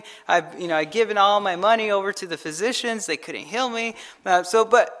happening. I've given all my money over to the physicians. They couldn't heal me.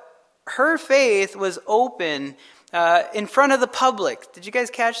 But her faith was open in front of the public. Did you guys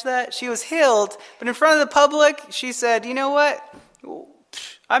catch that? She was healed, but in front of the public, she said, you know what?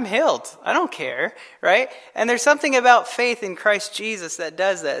 I'm healed. I don't care, right? And there's something about faith in Christ Jesus that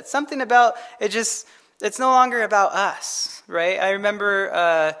does that. It's something about it's no longer about us, right? I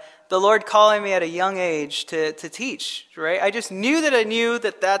remember the Lord calling me at a young age to teach, right? I just knew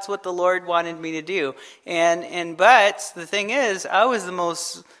that that's what the Lord wanted me to do. But the thing is, I was the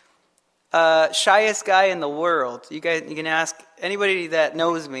most shyest guy in the world. You can ask anybody that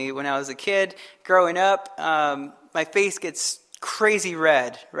knows me. When I was a kid, growing up, my face gets crazy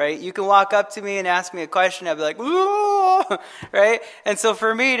red, right? You can walk up to me and ask me a question, I'd be like, ooh, right? And so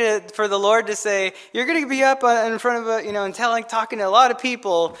for the Lord to say, you're going to be up in front of and talking to a lot of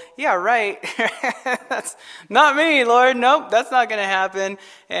people, yeah, right. That's not me, Lord. Nope, that's not going to happen.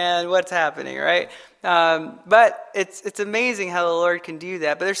 And what's happening, right? But it's amazing how the Lord can do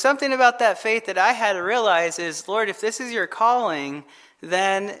that. But there's something about that faith that I had to realize is, Lord, if this is your calling,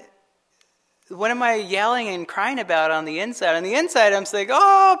 then what am I yelling and crying about on the inside? On the inside, I'm saying,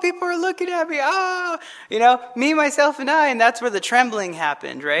 oh, people are looking at me. Oh, me, myself, and I. And that's where the trembling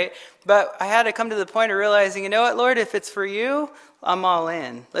happened, right? But I had to come to the point of realizing, you know what, Lord, if it's for you, I'm all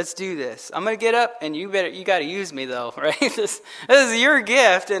in. Let's do this. I'm going to get up, and you got to use me, though, right? This is your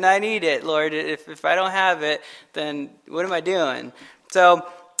gift, and I need it, Lord. If I don't have it, then what am I doing? So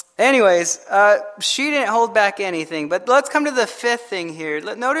anyways, she didn't hold back anything. But let's come to the fifth thing here.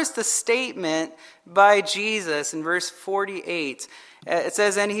 Notice the statement by Jesus in verse 48. It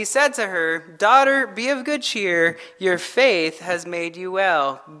says, and he said to her, daughter, be of good cheer. Your faith has made you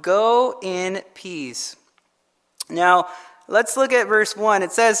well. Go in peace. Now, let's look at verse 1.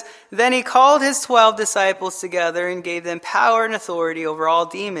 It says, then he called his 12 disciples together and gave them power and authority over all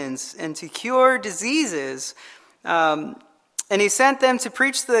demons and to cure diseases. And he sent them to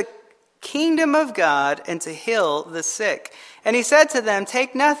preach the kingdom of God and to heal the sick. And he said to them,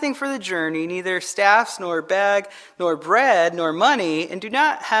 take nothing for the journey, neither staffs, nor bag, nor bread, nor money, and do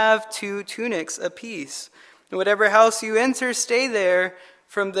not have 2 tunics apiece. In whatever house you enter, stay there,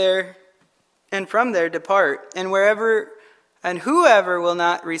 from there depart. And whoever will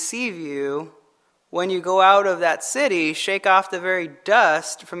not receive you, when you go out of that city, shake off the very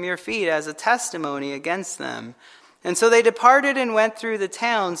dust from your feet as a testimony against them. And so they departed and went through the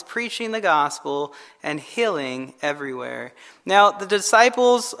towns, preaching the gospel and healing everywhere. Now, the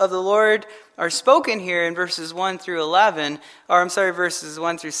disciples of the Lord are spoken here in verses 1 through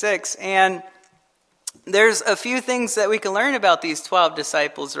 6. And there's a few things that we can learn about these 12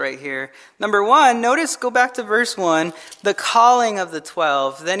 disciples right here. Number 1, go back to verse 1, the calling of the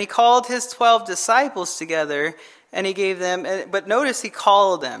 12. Then he called his 12 disciples together, and he gave them, but notice he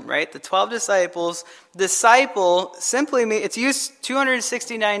called them, right? The 12 disciples. Disciple simply means, it's used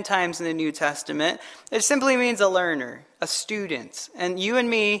 269 times in the New Testament. It simply means a learner, a student. And you and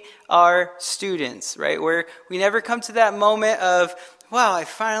me are students, right? Where we never come to that moment of, wow, I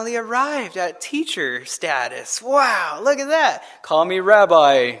finally arrived at teacher status. Wow, look at that. Call me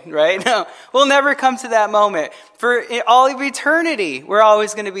rabbi, right? No, we'll never come to that moment. For all of eternity, we're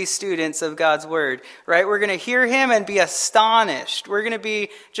always going to be students of God's word, right? We're going to hear him and be astonished. We're going to be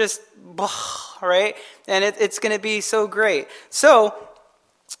just, right? And it's going to be so great. So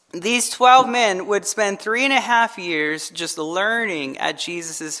these 12 men would spend 3.5 years just learning at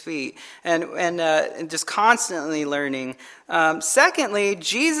Jesus' feet and just constantly learning. Secondly,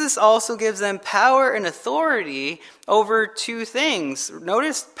 Jesus also gives them power and authority over two things.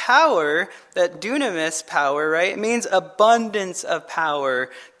 Notice power, that dunamis power, right? It means abundance of power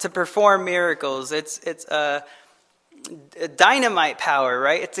to perform miracles. It's dynamite power,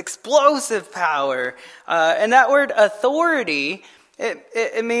 right? It's explosive power. And that word authority,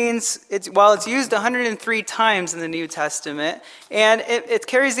 it means, while it's used 103 times in the New Testament, and it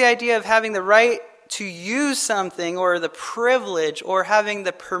carries the idea of having the right to use something, or the privilege, or having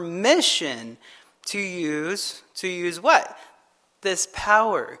the permission to use what? This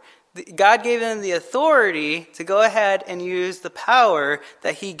power. God gave them the authority to go ahead and use the power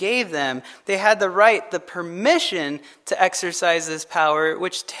that he gave them. They had the right, the permission to exercise this power,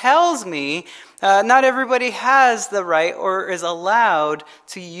 which tells me not everybody has the right or is allowed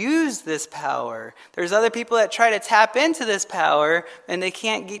to use this power. There's other people that try to tap into this power, and they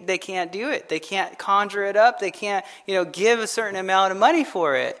can't do it. They can't conjure it up. They can't, give a certain amount of money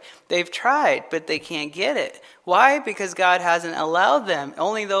for it. They've tried, but they can't get it. Why? Because God hasn't allowed them.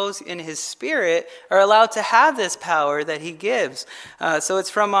 Only those in his spirit are allowed to have this power that he gives. So it's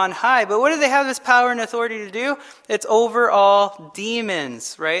from on high. But what do they have this power and authority to do? It's over all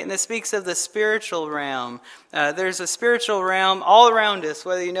demons, right? And this speaks of the spiritual realm. There's a spiritual realm all around us,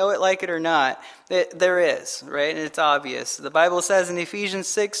 whether you know it, like it or not. There is, right? And it's obvious. The Bible says in Ephesians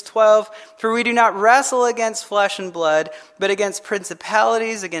 6:12, "For we do not wrestle against flesh and blood, but against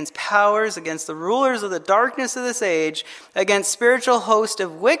principalities, against powers, against the rulers of the darkness of this age, against spiritual hosts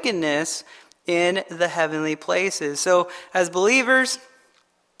of wickedness in the heavenly places." So as believers,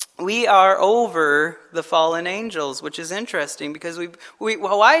 we are over the fallen angels, which is interesting because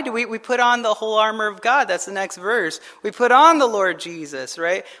why do we put on the whole armor of God? That's the next verse. We put on the Lord Jesus,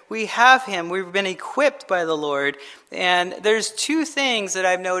 right? We have him. We've been equipped by the Lord. And there's two things that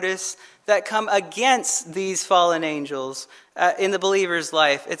I've noticed that come against these fallen angels in the believer's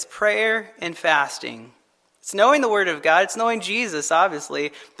life. It's prayer and fasting. It's knowing the Word of God. It's knowing Jesus,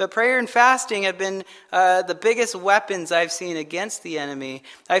 obviously. But prayer and fasting have been the biggest weapons I've seen against the enemy.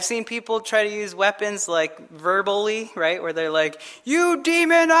 I've seen people try to use weapons like verbally, right? Where they're like, "You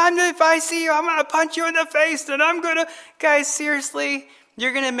demon, if I see you, I'm going to punch you in the face and I'm going to..." Guys, seriously?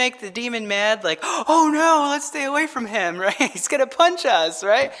 You're going to make the demon mad? Like, "Oh no, let's stay away from him," right? He's going to punch us,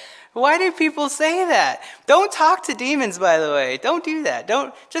 right? Why do people say that? Don't talk to demons, by the way. Don't do that.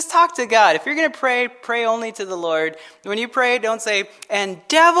 Don't just talk to God. If you're going to pray only to the Lord. When you pray, don't say, "And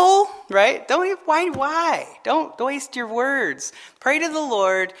devil," right? Why? Don't waste your words. Pray to the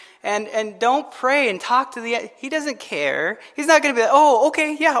Lord and don't pray and talk to he doesn't care. He's not going to be like, "Oh,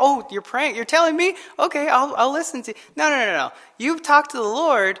 okay, yeah, you're praying. You're telling me? Okay, I'll listen to you." No. You've talked to the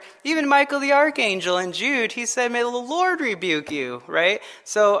Lord. Even Michael the archangel in Jude, he said, "May the Lord rebuke you," right?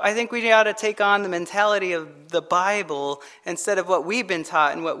 So I think we ought to take on the mentality of the Bible instead of what we've been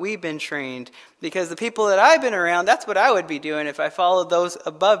taught and what we've been trained. Because the people that I've been around, that's what I would be doing if I followed those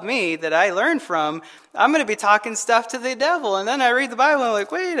above me that I learned from. I'm going to be talking stuff to the devil. And then I read the Bible and I'm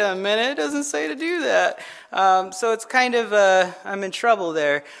like, wait a minute, it doesn't say to do that. So it's kind of, I'm in trouble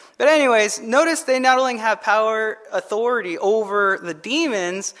there. But anyways, notice they not only have power, authority over the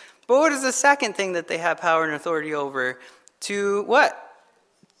demons, but what is the second thing that they have power and authority over? To what?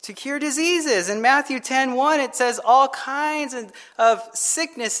 To cure diseases. In Matthew 10:1, it says all kinds of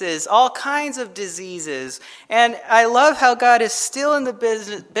sicknesses, all kinds of diseases. And I love how God is still in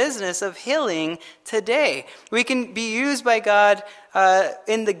the business of healing today. We can be used by God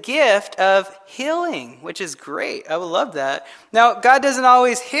in the gift of healing, which is great. I would love that. Now, God doesn't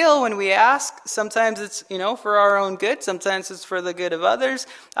always heal when we ask. Sometimes it's, for our own good. Sometimes it's for the good of others.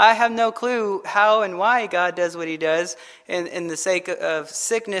 I have no clue how and why God does what he does in the sake of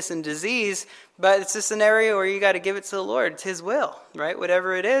sickness and disease. But it's just an area where you got to give it to the Lord. It's his will, right?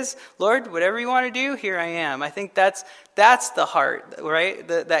 Whatever it is, Lord, whatever you want to do, here I am. I think that's the heart, right?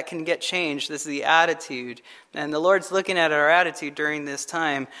 That can get changed. This is the attitude. And the Lord's looking at our attitude during this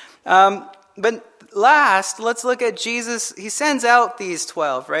time. But last, let's look at Jesus. He sends out these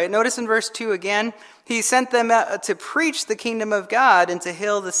 12, right? Notice in verse 2 again, he sent them out to preach the kingdom of God and to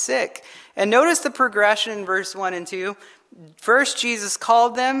heal the sick. And notice the progression in verse 1 and 2. First, Jesus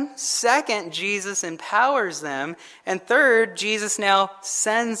called them. Second, Jesus empowers them. And third, Jesus now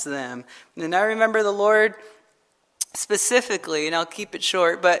sends them. And I remember the Lord specifically, and I'll keep it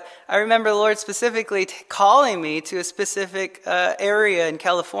short, but I remember the Lord specifically calling me to a specific area in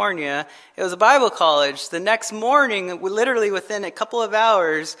California. It was a Bible college. The next morning, literally within a couple of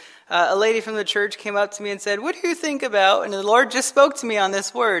hours, a lady from the church came up to me and said, "What do you think about," and the Lord just spoke to me on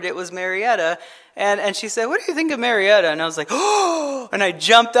this word. It was Marietta. And she said, "What do you think of Marietta?" And I was like, "Oh," and I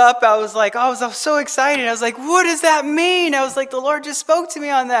jumped up. I was like, I was so excited. I was like, "What does that mean?" I was like, "The Lord just spoke to me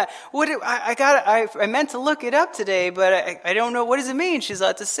on that. I meant to look it up today, but I don't know. What does it mean?" She's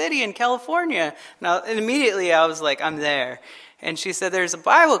like, "It's a city in California." And immediately I was like, "I'm there." And she said, "There's a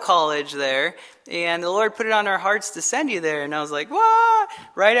Bible college there, and the Lord put it on our hearts to send you there." And I was like, "What?"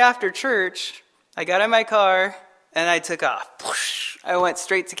 Right after church, I got in my car, and I took off. I went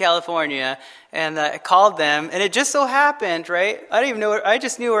straight to California, and I called them, and it just so happened, right? I didn't even know. I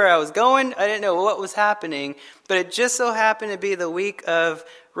just knew where I was going. I didn't know what was happening, but it just so happened to be the week of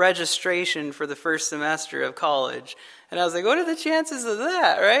registration for the first semester of college. And I was like, what are the chances of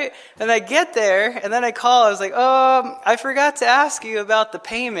that, right? And I get there, and then I call. I was like, I forgot to ask you about the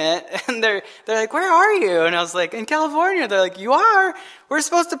payment. And they're like, "Where are you?" And I was like, "In California." They're like, "You are? We're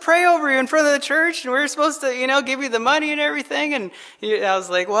supposed to pray over you in front of the church, and we're supposed to, give you the money and everything." And I was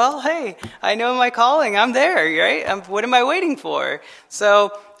like, "Well, hey, I know my calling. I'm there, right? What am I waiting for?"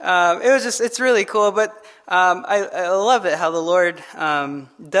 So it's really cool. But I love it how the Lord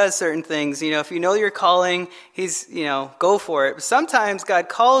does certain things. If you know your calling, He's, go for it. But sometimes God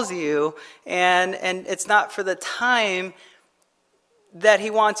calls you, and it's not for the time that He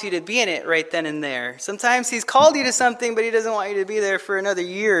wants you to be in it right then and there. Sometimes He's called you to something, but He doesn't want you to be there for another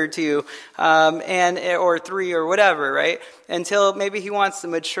year or two, or 3 or whatever, right? Until maybe He wants to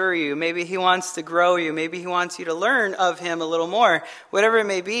mature you, maybe He wants to grow you, maybe He wants you to learn of Him a little more. Whatever it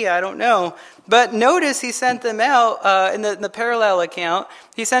may be, I don't know. But notice He sent them out in the parallel account.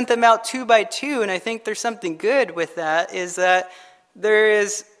 He sent them out 2 by 2, and I think there's something good with that. Is that there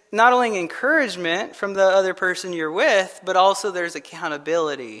is not only encouragement from the other person you're with, but also there's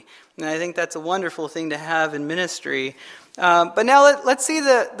accountability. And I think that's a wonderful thing to have in ministry. But now let's see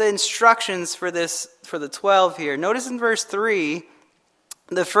the instructions for the 12 here. Notice in verse 3,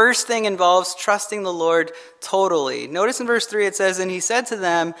 the first thing involves trusting the Lord totally. Notice in verse 3 it says, "And He said to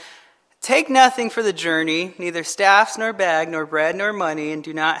them, 'Take nothing for the journey, neither staffs nor bag, nor bread nor money, and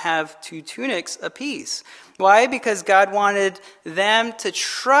do not have 2 tunics apiece.'" Why? Because God wanted them to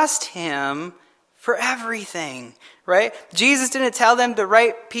trust Him for everything, right? Jesus didn't tell them the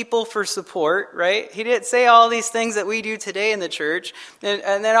right people for support, right? He didn't say all these things that we do today in the church.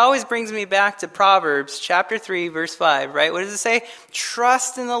 And that always brings me back to Proverbs chapter 3, verse 5, right? What does it say?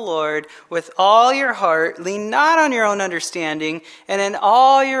 "Trust in the Lord with all your heart, lean not on your own understanding, and in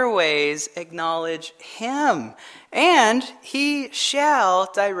all your ways acknowledge Him, and He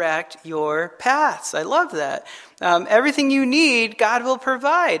shall direct your paths." I love that. Everything you need, God will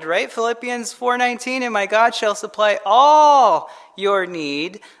provide, right? Philippians 4:19, "And my God shall supply all your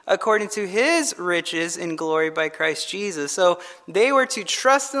need according to His riches in glory by Christ Jesus." So they were to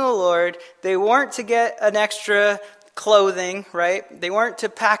trust in the Lord. They weren't to get an extra clothing, right? They weren't to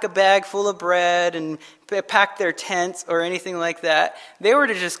pack a bag full of bread and pack their tents or anything like that. They were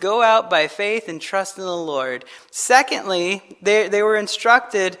to just go out by faith and trust in the Lord. Secondly, they were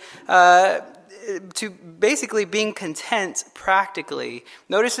instructed to basically being content practically.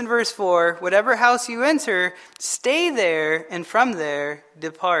 Notice in verse 4, "Whatever house you enter, stay there, and from there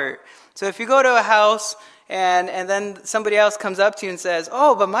depart." So if you go to a house and then somebody else comes up to you and says,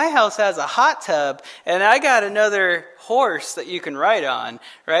 "Oh, but my house has a hot tub, and I got another horse that you can ride on,"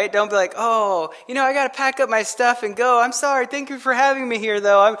 right? Don't be like, "Oh, I got to pack up my stuff and go. I'm sorry. Thank you for having me here,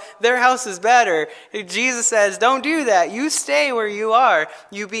 though. Their house is better." Jesus says, don't do that. You stay where you are.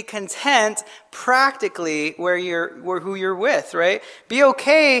 You be content practically who you're with, right? Be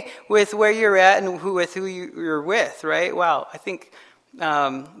okay with where you're at and with who you're with, right? Wow, I think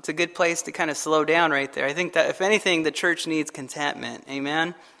it's a good place to kind of slow down right there. I think that if anything, the church needs contentment.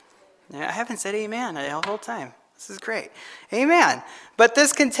 Amen? I haven't said amen the whole time. This is great. Amen. But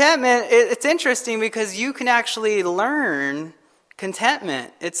this contentment, it's interesting because you can actually learn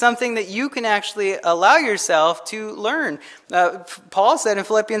contentment. It's something that you can actually allow yourself to learn. Paul said in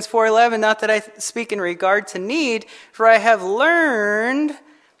Philippians 4:11, "Not that I speak in regard to need, for I have learned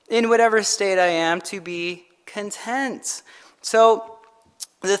in whatever state I am to be content." So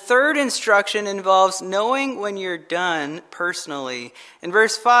the third instruction involves knowing when you're done personally. In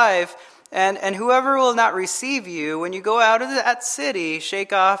verse 5, and whoever will not receive you, when you go out of that city,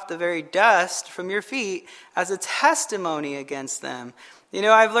 shake off the very dust from your feet as a testimony against them.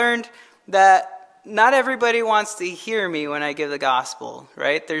 I've learned that not everybody wants to hear me when I give the gospel,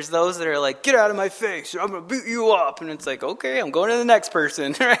 right? There's those that are like, "Get out of my face, I'm going to beat you up." And it's like, okay, I'm going to the next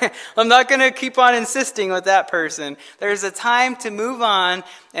person. Right? I'm not going to keep on insisting with that person. There's a time to move on,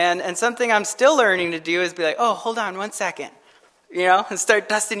 and something I'm still learning to do is be like, "Oh, hold on 1 second. and start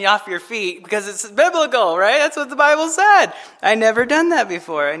dusting you off your feet because it's biblical, right? That's what the Bible said. I never done that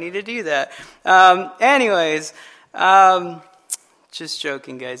before. I need to do that. Anyways, just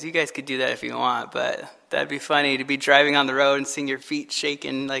joking, guys. You guys could do that if you want, but that'd be funny to be driving on the road and seeing your feet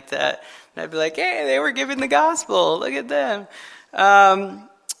shaking like that. And I'd be like, hey, they were giving the gospel. Look at them.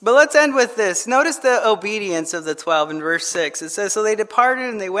 But let's end with this. Notice the obedience of the 12 in verse 6. It says, so they departed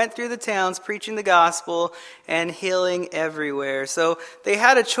and they went through the towns preaching the gospel and healing everywhere. So they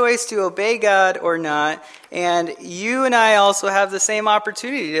had a choice to obey God or not. And you and I also have the same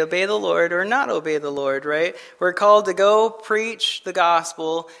opportunity to obey the Lord or not obey the Lord, right? We're called to go preach the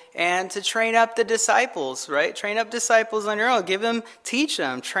gospel and to train up the disciples, right? Train up disciples on your own. Teach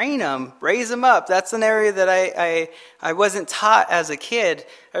them, train them, raise them up. That's an area that I wasn't taught as a kid.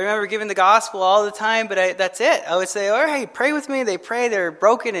 I remember giving the gospel all the time, but that's it. I would say, all right, pray with me. They pray, they're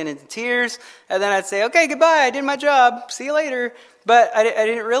broken and in tears. And then I'd say, okay, goodbye, I did my job. See you later. But I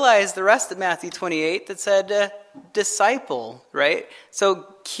didn't realize the rest of Matthew 28 that said disciple, right?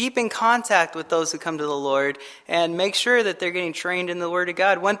 So keep in contact with those who come to the Lord and make sure that they're getting trained in the Word of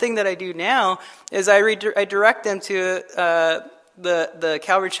God. One thing that I do now is I direct them to the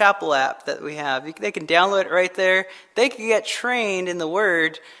Calvary Chapel app that we have. They can download it right there. They can get trained in the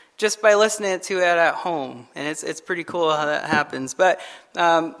Word just by listening to it at home. And it's pretty cool how that happens. But,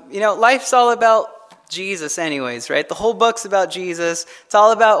 life's all about Jesus anyways, right? The whole book's about Jesus. It's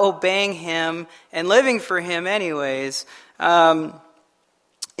all about obeying him and living for him anyways.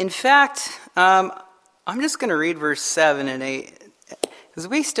 In fact, I'm just going to read verse 7 and 8 because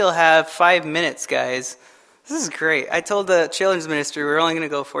we still have 5 minutes, guys. This is great. I told the children's ministry we're only going to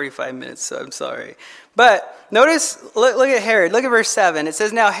go 45 minutes, so I'm sorry. But notice, look at Herod. Look at verse 7. It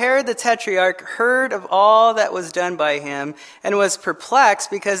says, now Herod the Tetrarch heard of all that was done by him and was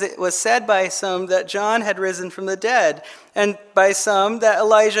perplexed because it was said by some that John had risen from the dead, and by some that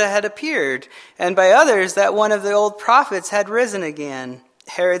Elijah had appeared, and by others that one of the old prophets had risen again.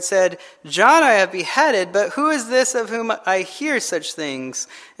 Herod said, John I have beheaded, but who is this of whom I hear such things?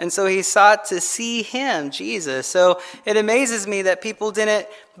 And so he sought to see him, Jesus. So it amazes me that people didn't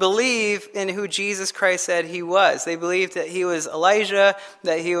believe in who Jesus Christ said he was. They believed that he was Elijah,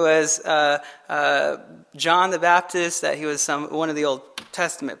 that he was John the Baptist, that he was one of the Old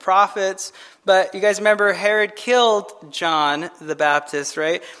Testament prophets. But you guys remember Herod killed John the Baptist,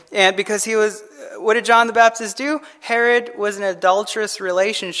 right? And because what did John the Baptist do? Herod was in an adulterous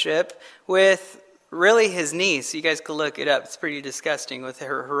relationship with really his niece. You guys could look it up. It's pretty disgusting with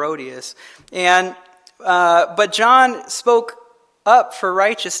Herodias. And but John spoke up for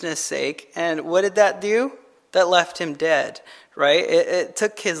righteousness' sake. And what did that do? That left him dead, right? It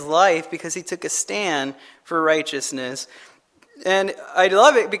took his life because he took a stand for righteousness. And I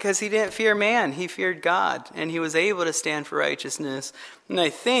love it because he didn't fear man. He feared God, and he was able to stand for righteousness. And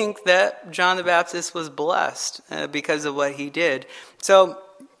I think that John the Baptist was blessed because of what he did. So,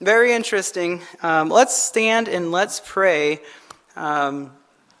 very interesting. Let's stand and let's pray.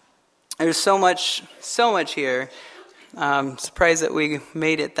 There's so much here. I'm surprised that we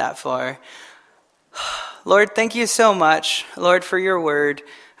made it that far. Lord, thank you so much, Lord, for your word.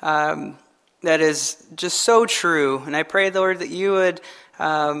 That is just so true. And I pray, Lord, that you would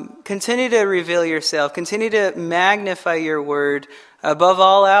continue to reveal yourself, continue to magnify your word above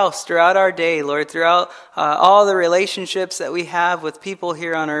all else throughout our day, Lord, throughout all the relationships that we have with people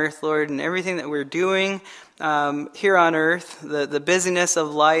here on earth, Lord, and everything that we're doing here on earth, the busyness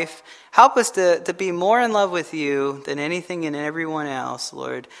of life. Help us to be more in love with you than anything and everyone else,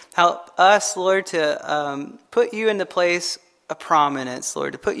 Lord. Help us, Lord, to put you in the place of prominence,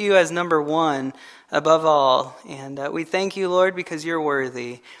 Lord, to put you as number one above all. And we thank you, Lord, because you're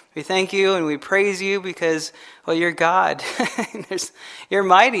worthy. We thank you and we praise you because, well, you're God. You're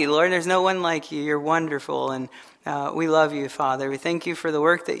mighty, Lord. There's no one like you. You're wonderful. And we love you, Father. We thank you for the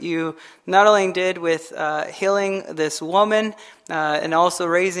work that you not only did with healing this woman and also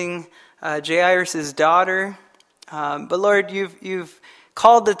raising Jairus' daughter, but Lord, you've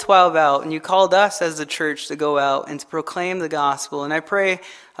called the 12 out, and you called us as the church to go out and to proclaim the gospel. And I pray,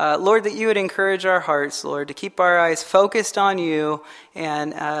 Lord, that you would encourage our hearts, Lord, to keep our eyes focused on you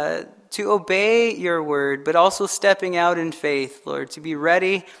and to obey your word, but also stepping out in faith, Lord, to be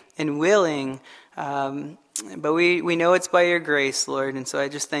ready and willing. But we know it's by your grace, Lord, and so I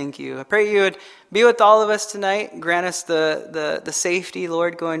just thank you. I pray you would be with all of us tonight. Grant us the safety,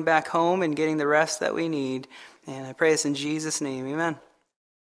 Lord, going back home and getting the rest that we need. And I pray this in Jesus' name. Amen.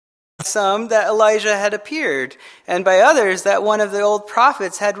 Some that Elijah had appeared, and by others that one of the old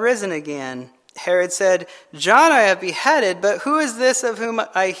prophets had risen again. Herod said, "John I have beheaded, but who is this of whom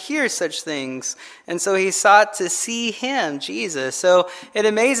I hear such things?" And so he sought to see him, Jesus. So it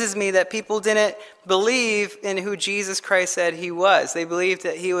amazes me that people didn't believe in who Jesus Christ said he was. They believed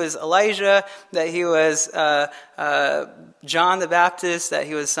that he was Elijah, that he was John the Baptist, that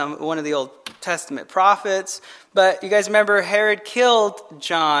he was one of the Old Testament prophets. But you guys remember Herod killed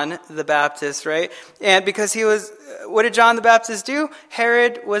John the Baptist, right? And because what did John the Baptist do?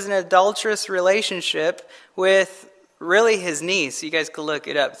 Herod was an adulterous relationship with really his niece. You guys could look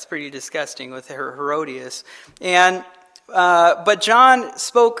it up. It's pretty disgusting with Herodias. And but John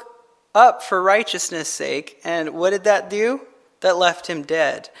spoke up for righteousness' sake. And what did that do? That left him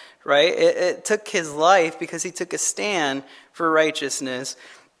dead, right? It took his life because he took a stand for righteousness.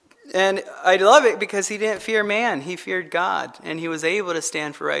 And I love it because he didn't fear man. He feared God. And he was able to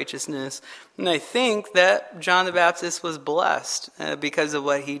stand for righteousness. And I think that John the Baptist was blessed because of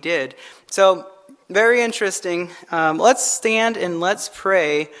what he did. So, very interesting. Let's stand and let's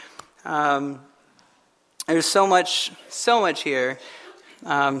pray. There's so much here.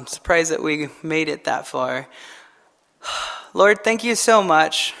 I'm surprised that we made it that far. Lord, thank you so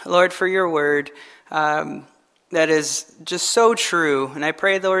much, Lord, for your word. That is just so true. And I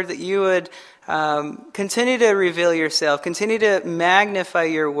pray, Lord, that you would continue to reveal yourself, continue to magnify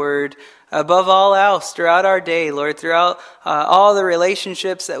your word above all else throughout our day, Lord, throughout all the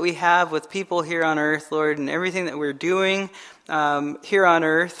relationships that we have with people here on earth, Lord, and everything that we're doing here on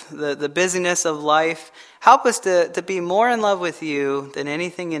earth, the busyness of life. Help us to be more in love with you than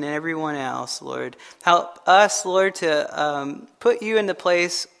anything and everyone else, Lord. Help us, Lord, to put you in the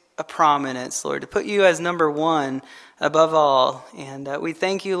place of prominence, Lord, to put you as number one above all. And we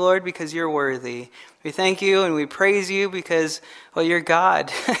thank you, Lord, because you're worthy. We thank you and we praise you because, well, you're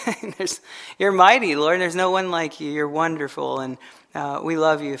God. You're mighty, Lord. There's no one like you. You're wonderful. And we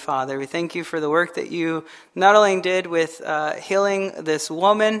love you, Father. We thank you for the work that you not only did with healing this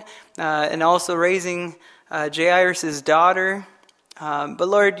woman and also raising Jairus' daughter, but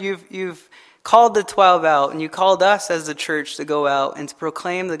Lord, you've called the 12 out, and you called us as the church to go out and to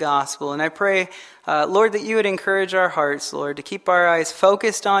proclaim the gospel. And I pray, Lord, that you would encourage our hearts, Lord, to keep our eyes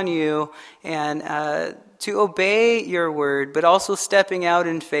focused on you and to obey your word, but also stepping out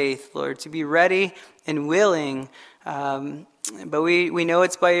in faith, Lord, to be ready and willing. But we know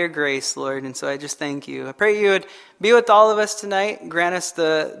it's by your grace, Lord, and so I just thank you. I pray you would be with all of us tonight, grant us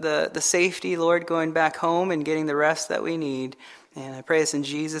the safety, Lord, going back home and getting the rest that we need. And I pray this in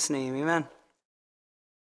Jesus' name, amen.